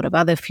than a lot of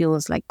other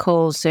fuels like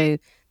coal. So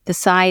the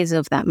size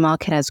of that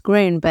market has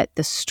grown, but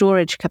the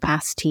storage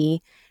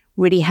capacity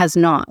really has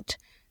not.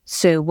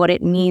 So what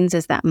it means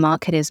is that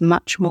market is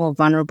much more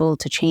vulnerable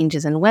to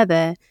changes in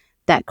weather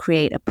that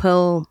create a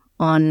pull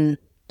on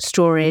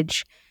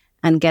storage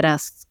and get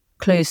us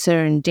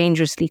closer and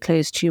dangerously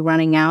close to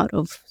running out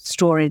of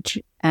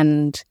storage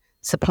and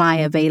supply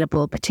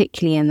available,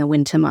 particularly in the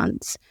winter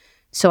months.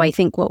 So I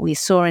think what we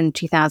saw in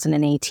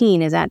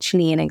 2018 is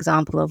actually an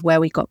example of where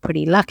we got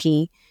pretty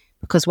lucky,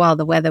 because while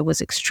the weather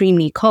was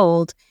extremely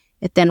cold,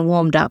 it then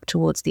warmed up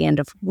towards the end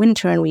of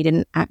winter and we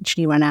didn't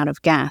actually run out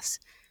of gas.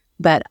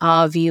 But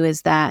our view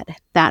is that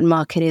that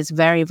market is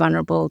very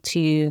vulnerable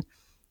to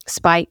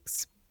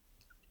spikes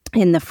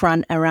in the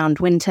front around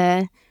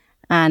winter,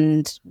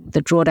 and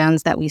the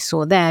drawdowns that we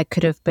saw there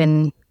could have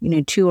been,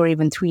 2 or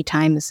even 3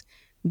 times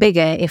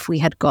bigger if we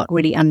had got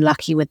really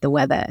unlucky with the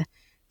weather.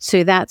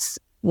 So that's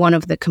one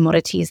of the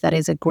commodities that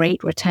is a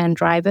great return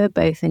driver,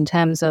 both in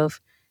terms of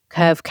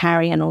curve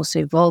carry and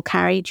also vol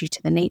carry due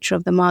to the nature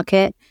of the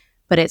market.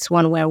 But it's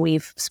one where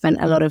we've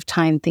spent a lot of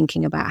time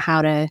thinking about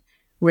how to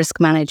risk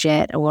manage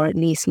it, or at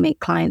least make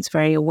clients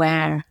very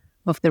aware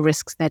of the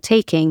risks they're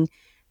taking.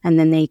 And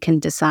then they can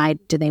decide,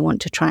 do they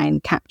want to try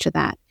and capture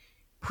that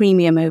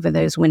premium over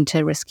those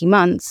winter risky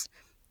months,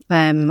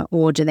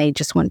 or do they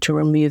just want to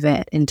remove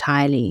it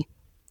entirely?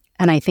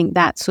 And I think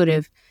that sort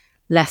of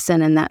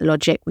lesson and that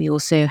logic we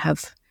also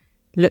have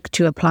looked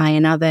to apply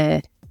in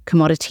other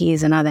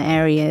commodities and other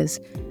areas,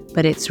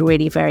 but it's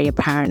really very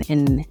apparent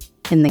in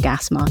the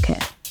gas market.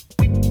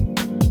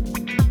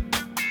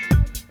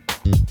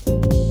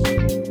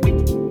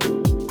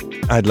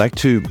 I'd like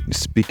to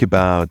speak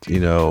about,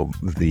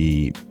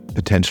 the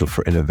potential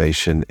for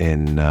innovation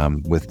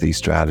in with these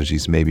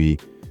strategies, maybe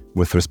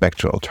with respect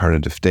to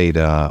alternative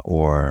data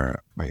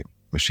or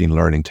machine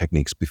learning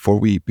techniques. Before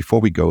we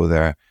go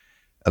there,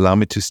 allow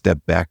me to step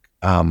back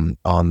on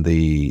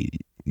the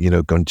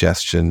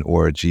congestion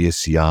or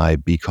GSCI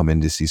BCOM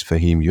indices.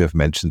 Faheem, you have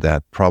mentioned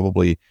that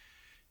probably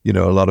a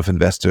lot of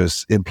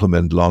investors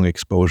implement long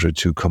exposure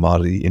to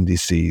commodity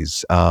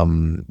indices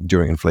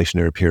during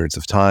inflationary periods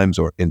of times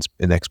or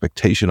in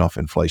expectation of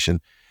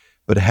inflation.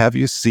 But have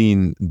you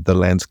seen the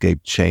landscape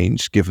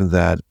change, given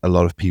that a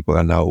lot of people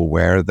are now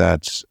aware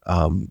that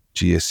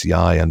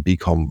GSCI and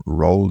BCOM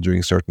roll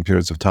during certain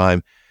periods of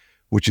time?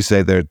 Would you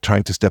say they're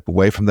trying to step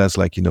away from that? It's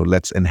like,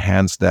 let's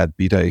enhance that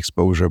beta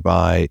exposure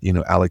by,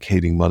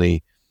 allocating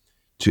money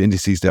to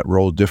indices that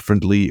roll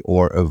differently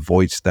or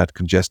avoid that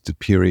congested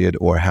period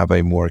or have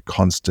a more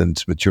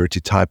constant maturity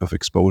type of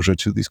exposure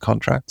to these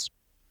contracts?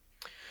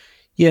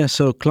 Yeah,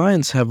 so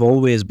clients have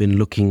always been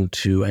looking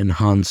to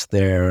enhance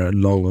their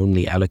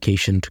long-only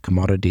allocation to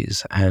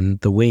commodities. And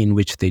the way in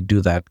which they do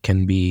that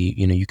can be,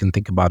 you can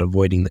think about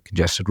avoiding the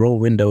congested roll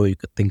window. You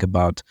could think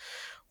about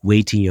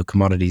weighting your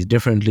commodities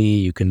differently.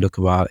 You can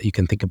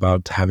think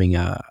about having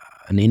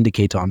an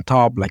indicator on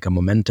top, like a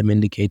momentum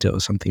indicator or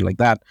something like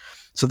that.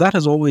 So that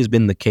has always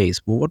been the case.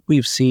 But what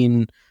we've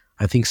seen,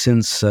 I think,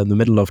 since the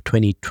middle of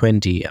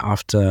 2020,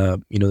 after,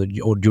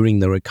 or during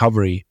the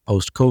recovery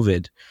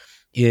post-COVID,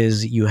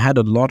 is you had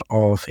a lot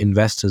of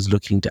investors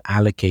looking to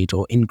allocate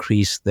or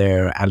increase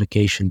their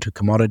allocation to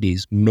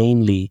commodities,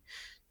 mainly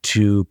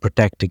to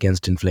protect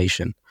against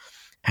inflation.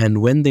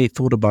 And when they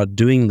thought about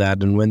doing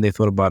that, and when they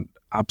thought about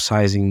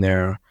upsizing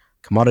their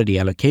commodity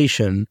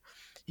allocation,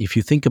 if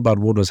you think about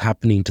what was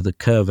happening to the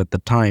curve at the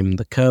time,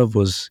 the curve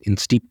was in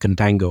steep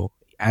contango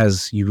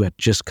as you had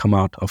just come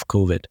out of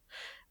COVID.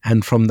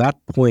 And from that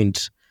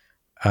point,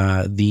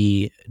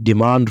 the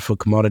demand for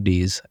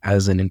commodities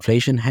as an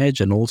inflation hedge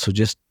and also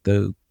just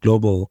the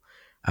global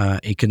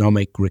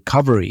economic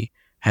recovery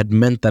had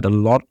meant that a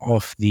lot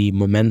of the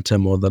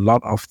momentum or a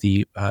lot of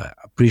the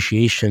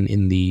appreciation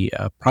in the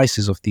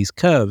prices of these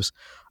curves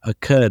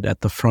occurred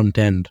at the front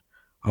end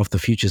of the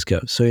futures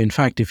curve. So in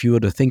fact, if you were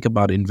to think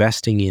about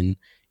investing in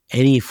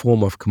any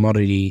form of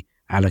commodity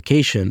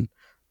allocation,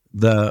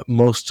 the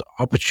most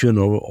opportune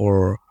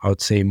or I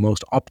would say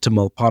most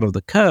optimal part of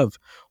the curve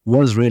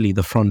was really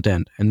the front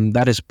end. And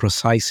that is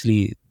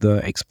precisely the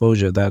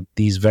exposure that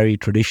these very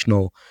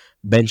traditional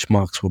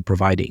benchmarks were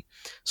providing.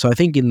 So I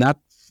think in that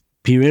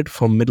period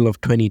from middle of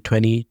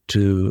 2020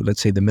 to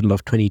let's say the middle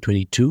of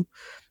 2022,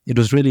 it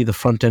was really the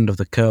front end of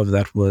the curve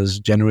that was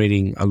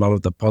generating a lot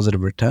of the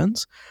positive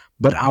returns.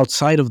 But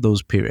outside of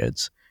those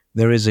periods,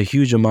 there is a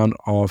huge amount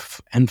of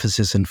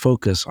emphasis and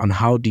focus on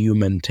how do you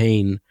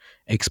maintain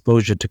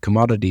exposure to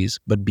commodities,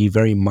 but be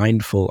very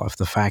mindful of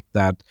the fact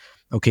that,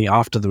 okay,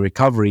 after the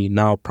recovery,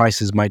 now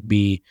prices might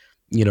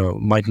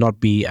not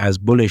be as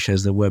bullish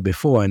as they were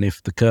before. And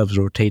if the curves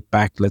rotate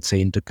back, let's say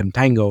into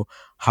contango,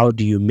 how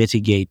do you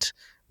mitigate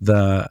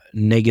the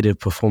negative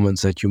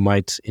performance that you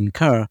might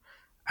incur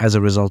as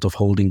a result of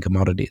holding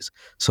commodities?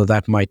 So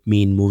that might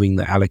mean moving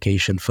the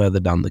allocation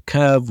further down the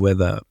curve where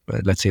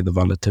let's say the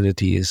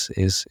volatility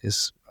is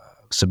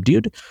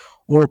subdued,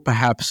 or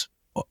perhaps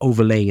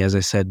overlaying, as I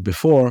said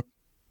before,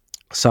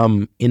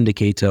 some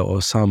indicator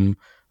or some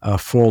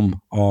form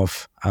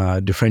of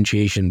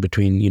differentiation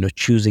between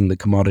choosing the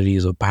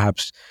commodities or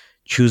perhaps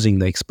choosing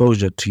the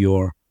exposure to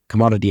your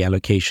commodity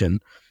allocation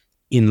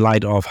in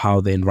light of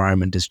how the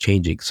environment is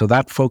changing. So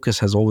that focus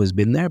has always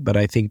been there, but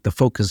I think the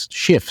focus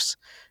shifts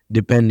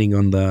depending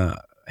on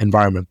the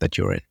environment that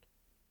you're in.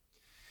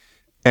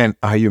 And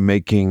are you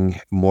making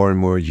more and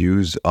more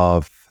use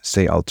of,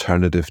 say,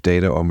 alternative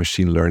data or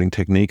machine learning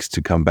techniques?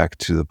 To come back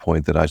to the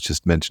point that I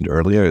just mentioned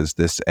earlier, is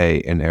this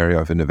an area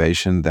of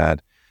innovation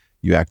that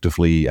you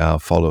actively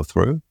follow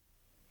through?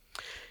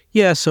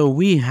 Yeah, so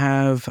we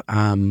have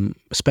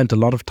spent a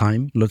lot of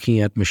time looking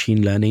at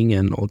machine learning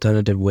and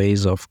alternative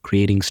ways of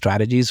creating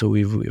strategies. So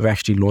we've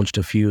actually launched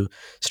a few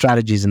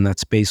strategies in that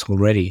space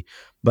already.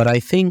 But I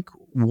think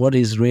what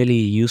is really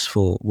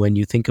useful when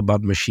you think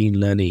about machine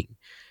learning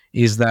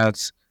is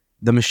that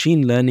the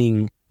machine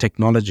learning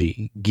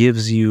technology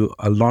gives you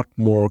a lot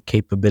more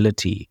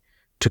capability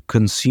to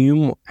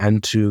consume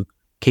and to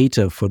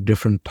cater for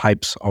different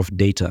types of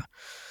data.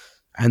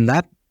 And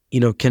that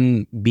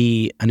can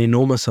be an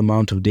enormous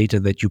amount of data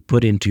that you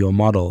put into your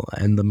model,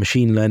 and the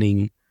machine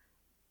learning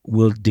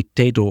will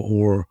dictate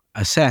or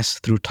assess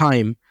through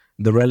time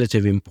the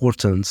relative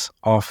importance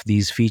of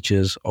these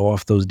features or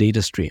of those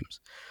data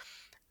streams.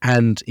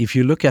 And if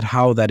you look at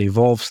how that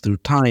evolves through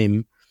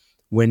time,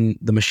 when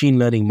the machine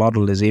learning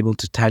model is able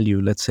to tell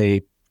you, let's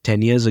say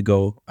 10 years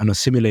ago on a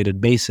simulated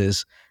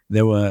basis,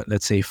 there were,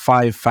 let's say,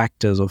 5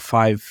 factors or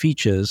 5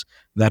 features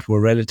that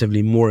were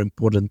relatively more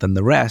important than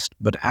the rest.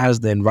 But as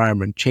the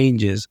environment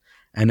changes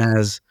and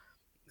as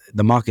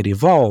the market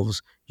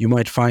evolves, you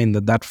might find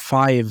that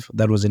 5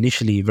 that was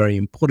initially very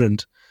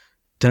important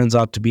turns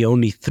out to be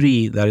only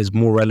 3 that is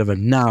more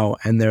relevant now.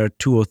 And there are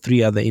 2 or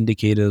 3 other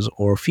indicators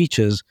or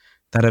features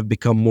that have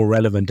become more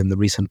relevant in the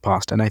recent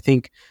past. And I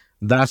think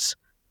that's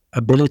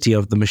ability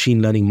of the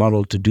machine learning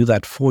model to do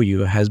that for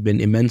you has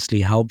been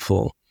immensely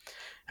helpful.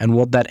 And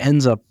what that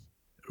ends up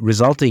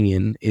resulting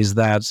in is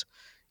that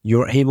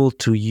you're able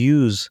to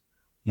use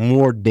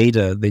more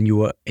data than you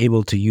were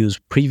able to use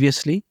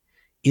previously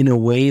in a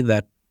way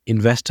that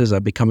investors are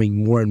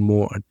becoming more and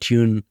more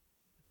attuned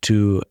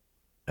to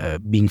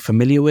being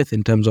familiar with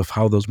in terms of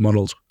how those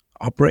models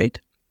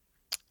operate,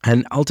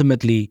 and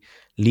ultimately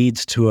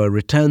leads to a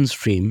return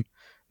stream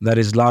that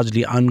is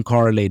largely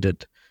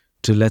uncorrelated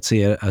to, let's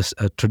say,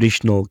 a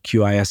traditional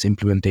QIS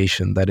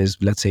implementation that is,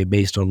 let's say,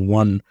 based on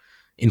one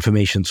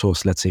information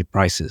source, let's say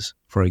prices,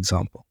 for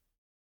example.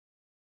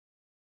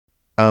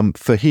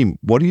 Faheem,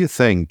 what do you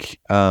think?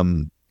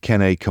 Can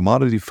a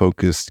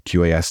commodity-focused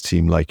QIS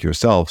team like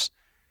yourselves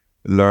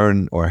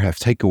learn or have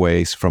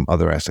takeaways from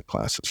other asset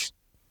classes?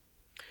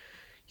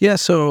 Yeah,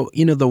 so,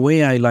 the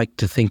way I like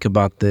to think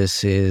about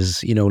this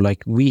is,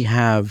 like we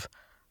have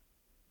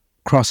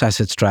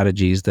cross-asset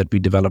strategies that we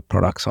develop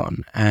products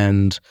on.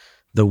 And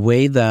the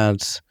way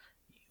that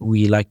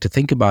we like to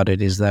think about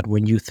it is that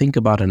when you think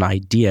about an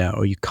idea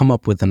or you come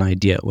up with an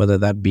idea, whether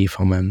that be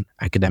from an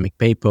academic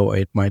paper or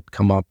it might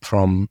come up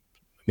from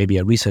maybe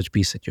a research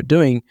piece that you're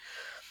doing,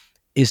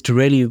 is to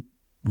really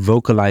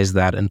vocalize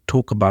that and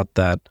talk about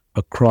that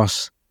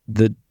across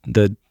the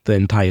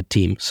entire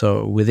team.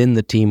 So within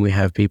the team, we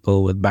have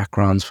people with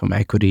backgrounds from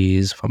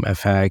equities, from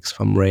FX,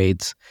 from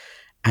rates,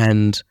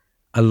 And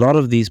a lot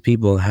of these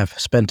people have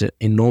spent an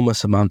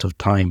enormous amount of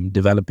time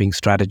developing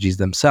strategies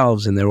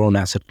themselves in their own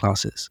asset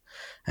classes.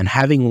 And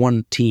having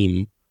one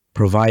team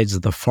provides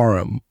the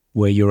forum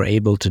where you're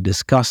able to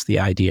discuss the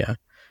idea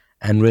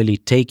and really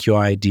take your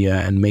idea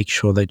and make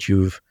sure that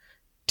you've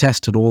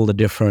tested all the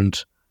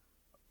different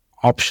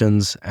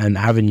options and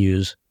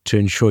avenues to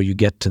ensure you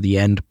get to the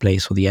end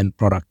place or the end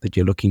product that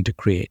you're looking to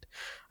create.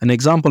 An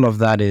example of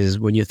that is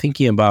when you're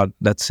thinking about,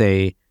 let's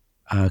say,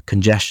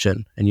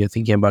 congestion, and you're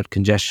thinking about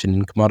congestion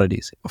in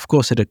commodities. Of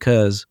course, it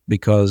occurs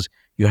because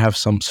you have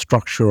some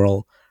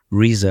structural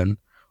reason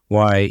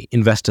why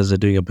investors are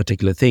doing a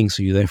particular thing,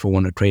 so you therefore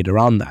want to trade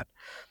around that.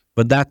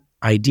 But that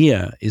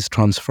idea is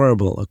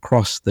transferable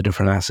across the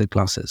different asset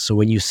classes. So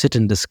when you sit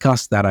and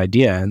discuss that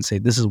idea and say,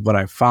 this is what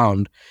I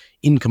found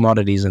in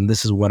commodities and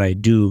this is what I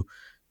do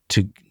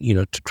to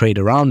trade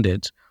around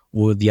it,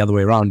 or the other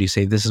way around, you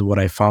say, this is what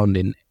I found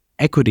in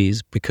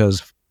equities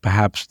because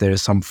perhaps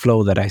there's some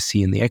flow that I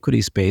see in the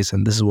equity space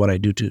and this is what I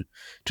do to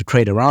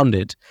trade around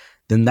it,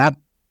 then that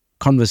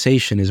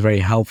conversation is very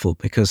helpful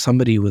because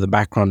somebody with a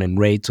background in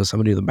rates or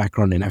somebody with a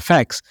background in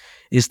FX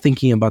is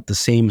thinking about the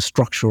same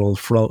structural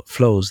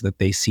flows that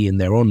they see in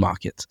their own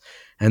markets.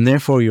 And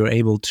therefore, you're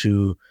able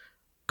to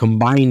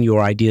combine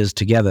your ideas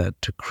together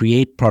to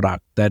create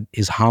product that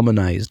is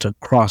harmonized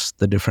across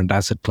the different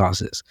asset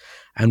classes.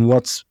 And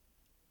what's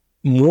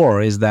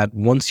more is that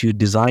once you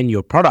design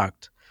your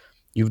product,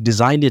 you've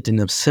designed it in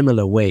a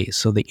similar way.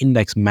 So the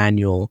index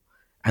manual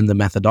and the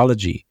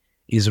methodology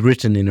is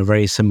written in a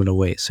very similar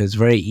way. So it's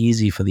very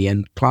easy for the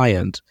end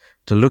client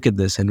to look at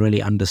this and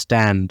really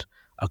understand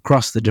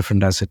across the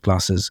different asset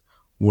classes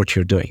what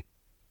you're doing.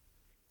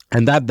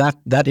 And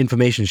that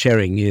information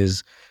sharing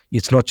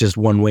it's not just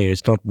one way.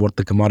 It's not what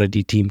the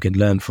commodity team can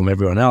learn from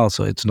everyone else,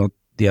 or it's not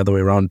the other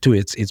way around too.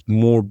 It's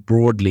more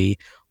broadly,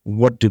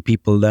 what do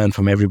people learn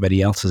from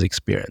everybody else's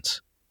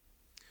experience?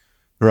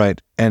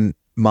 Right. And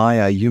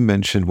Maia, you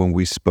mentioned when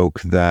we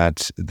spoke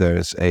that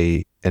there's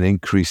an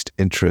increased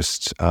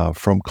interest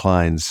from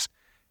clients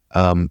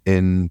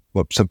in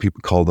what some people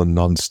call the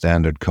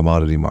non-standard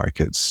commodity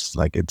markets.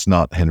 Like it's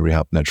not Henry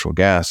Hub natural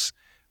gas,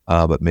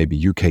 but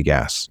maybe UK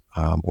gas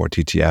or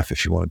TTF,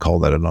 if you want to call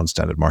that a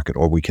non-standard market.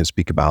 Or we can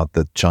speak about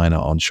the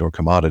China onshore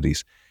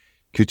commodities.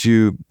 Could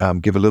you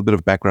give a little bit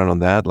of background on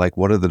that? Like,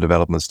 what are the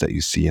developments that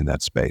you see in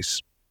that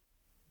space?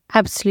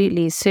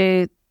 Absolutely.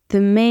 So the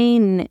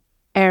main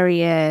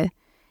area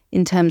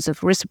in terms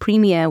of risk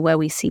premia where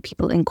we see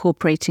people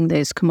incorporating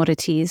those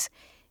commodities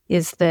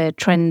is the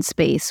trend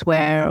space,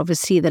 where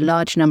obviously the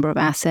large number of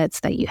assets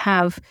that you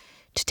have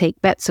to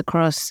take bets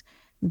across,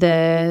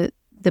 the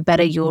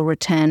better your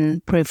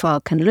return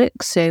profile can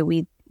look. So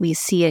we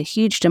see a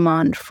huge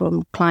demand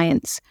from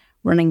clients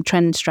running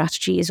trend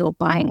strategies or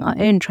buying our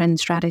own trend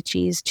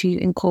strategies to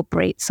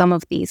incorporate some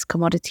of these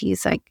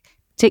commodities, like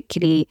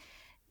particularly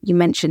you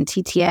mentioned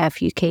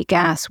TTF, UK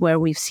gas, where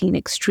we've seen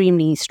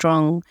extremely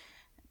strong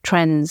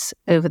trends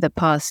over the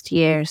past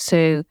year.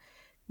 So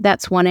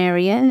that's one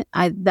area.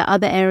 The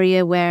other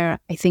area where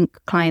I think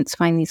clients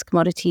find these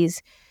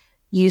commodities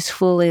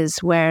useful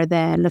is where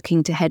they're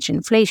looking to hedge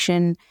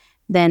inflation,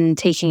 then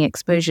taking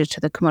exposure to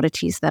the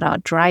commodities that are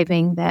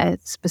driving their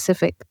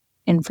specific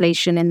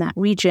inflation in that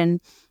region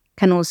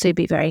can also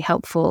be very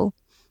helpful.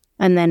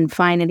 And then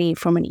finally,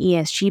 from an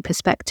ESG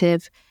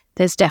perspective,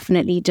 there's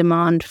definitely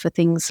demand for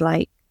things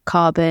like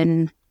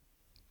carbon,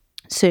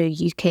 so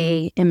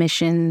UK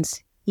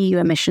emissions, EU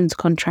emissions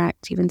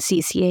contract, even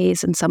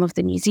CCAs and some of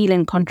the New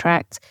Zealand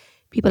contracts.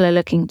 People are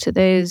looking to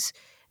those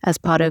as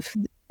part of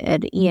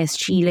an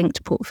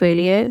ESG-linked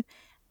portfolio.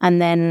 And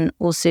then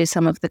also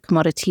some of the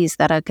commodities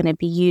that are going to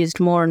be used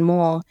more and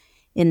more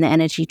in the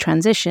energy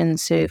transition.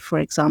 So, for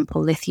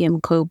example,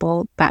 lithium,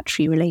 cobalt,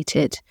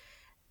 battery-related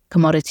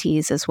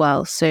commodities as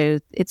well. So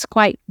it's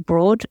quite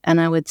broad,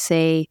 and I would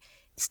say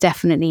it's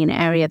definitely an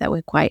area that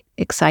we're quite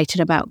excited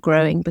about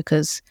growing,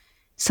 because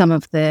some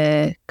of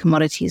the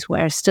commodities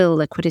where still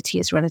liquidity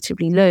is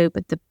relatively low,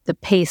 but the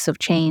pace of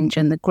change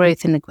and the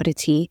growth in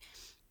liquidity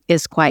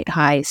is quite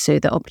high. So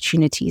the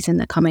opportunities in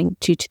the coming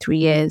 2 to 3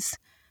 years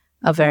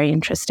are very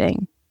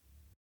interesting.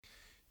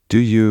 Do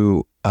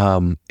you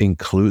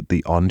include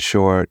the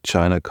onshore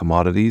China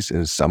commodities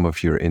in some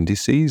of your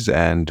indices,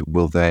 and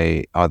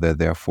are they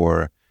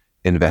therefore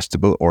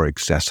investable or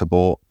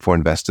accessible for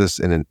investors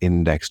in an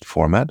indexed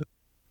format?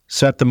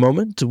 So at the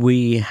moment,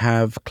 we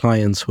have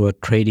clients who are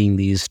trading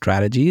these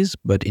strategies,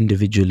 but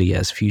individually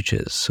as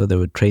futures. So they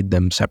would trade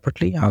them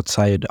separately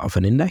outside of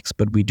an index,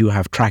 but we do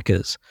have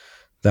trackers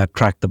that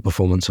track the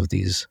performance of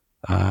these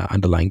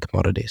underlying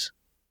commodities.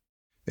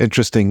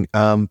 Interesting.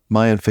 Maia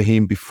and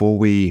Faheem, before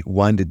we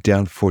wind it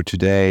down for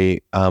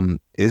today,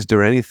 is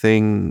there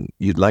anything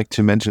you'd like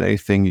to mention,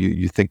 anything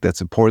you think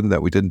that's important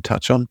that we didn't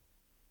touch on?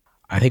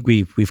 I think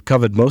we've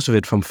covered most of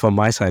it from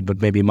my side,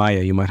 but maybe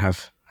Maia, you might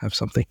have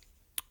something.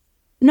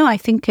 No, I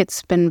think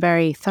it's been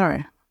very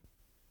thorough.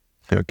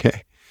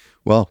 Okay.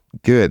 Well,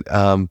 good.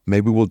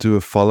 Maybe we'll do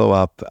a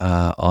follow-up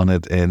on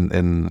it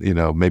in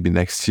maybe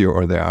next year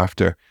or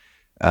thereafter.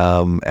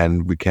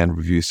 and we can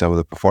review some of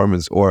the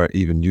performance or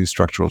even new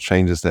structural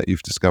changes that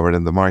you've discovered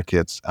in the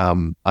markets.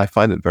 I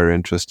find it very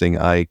interesting.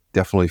 I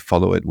definitely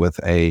follow it with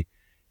a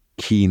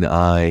keen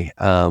eye.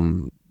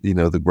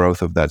 The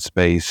growth of that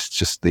space,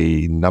 just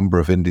the number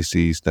of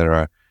indices that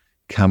are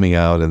coming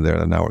out and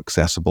they're now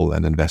accessible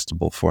and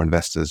investable for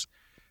investors.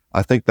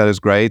 I think that is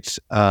great.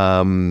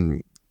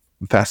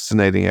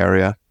 Fascinating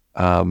area.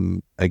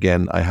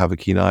 Again, I have a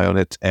keen eye on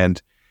it.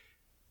 And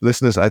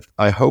listeners,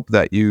 I hope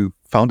that you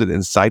found it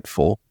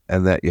insightful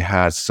and that you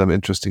had some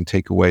interesting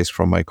takeaways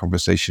from my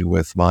conversation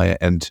with Maia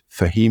and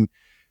Faheem.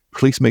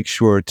 Please make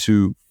sure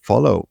to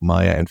follow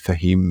Maia and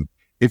Faheem.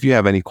 If you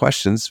have any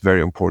questions,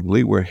 very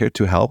importantly, we're here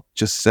to help.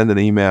 Just send an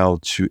email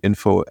to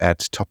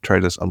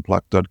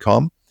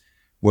info@toptradersunplugged.com,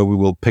 where we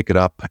will pick it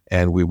up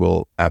and we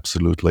will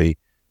absolutely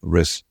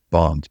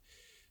respond.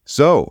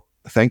 So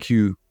thank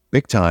you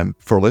big time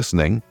for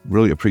listening.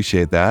 Really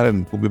appreciate that.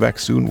 And we'll be back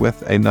soon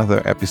with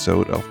another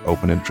episode of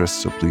Open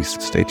Interest. So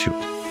please stay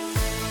tuned.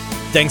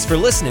 Thanks for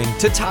listening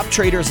to Top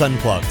Traders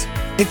Unplugged.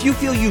 If you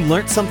feel you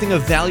learned something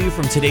of value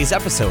from today's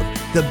episode,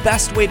 the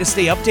best way to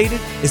stay updated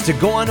is to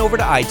go on over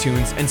to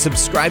iTunes and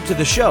subscribe to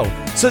the show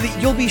so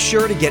that you'll be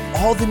sure to get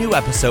all the new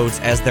episodes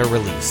as they're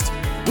released.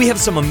 We have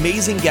some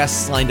amazing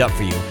guests lined up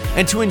for you,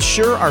 and to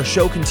ensure our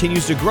show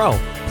continues to grow,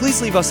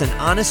 please leave us an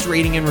honest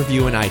rating and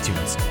review in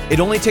iTunes. It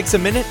only takes a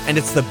minute, and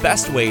it's the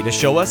best way to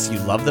show us you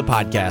love the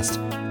podcast.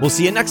 We'll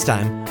see you next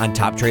time on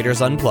Top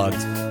Traders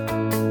Unplugged.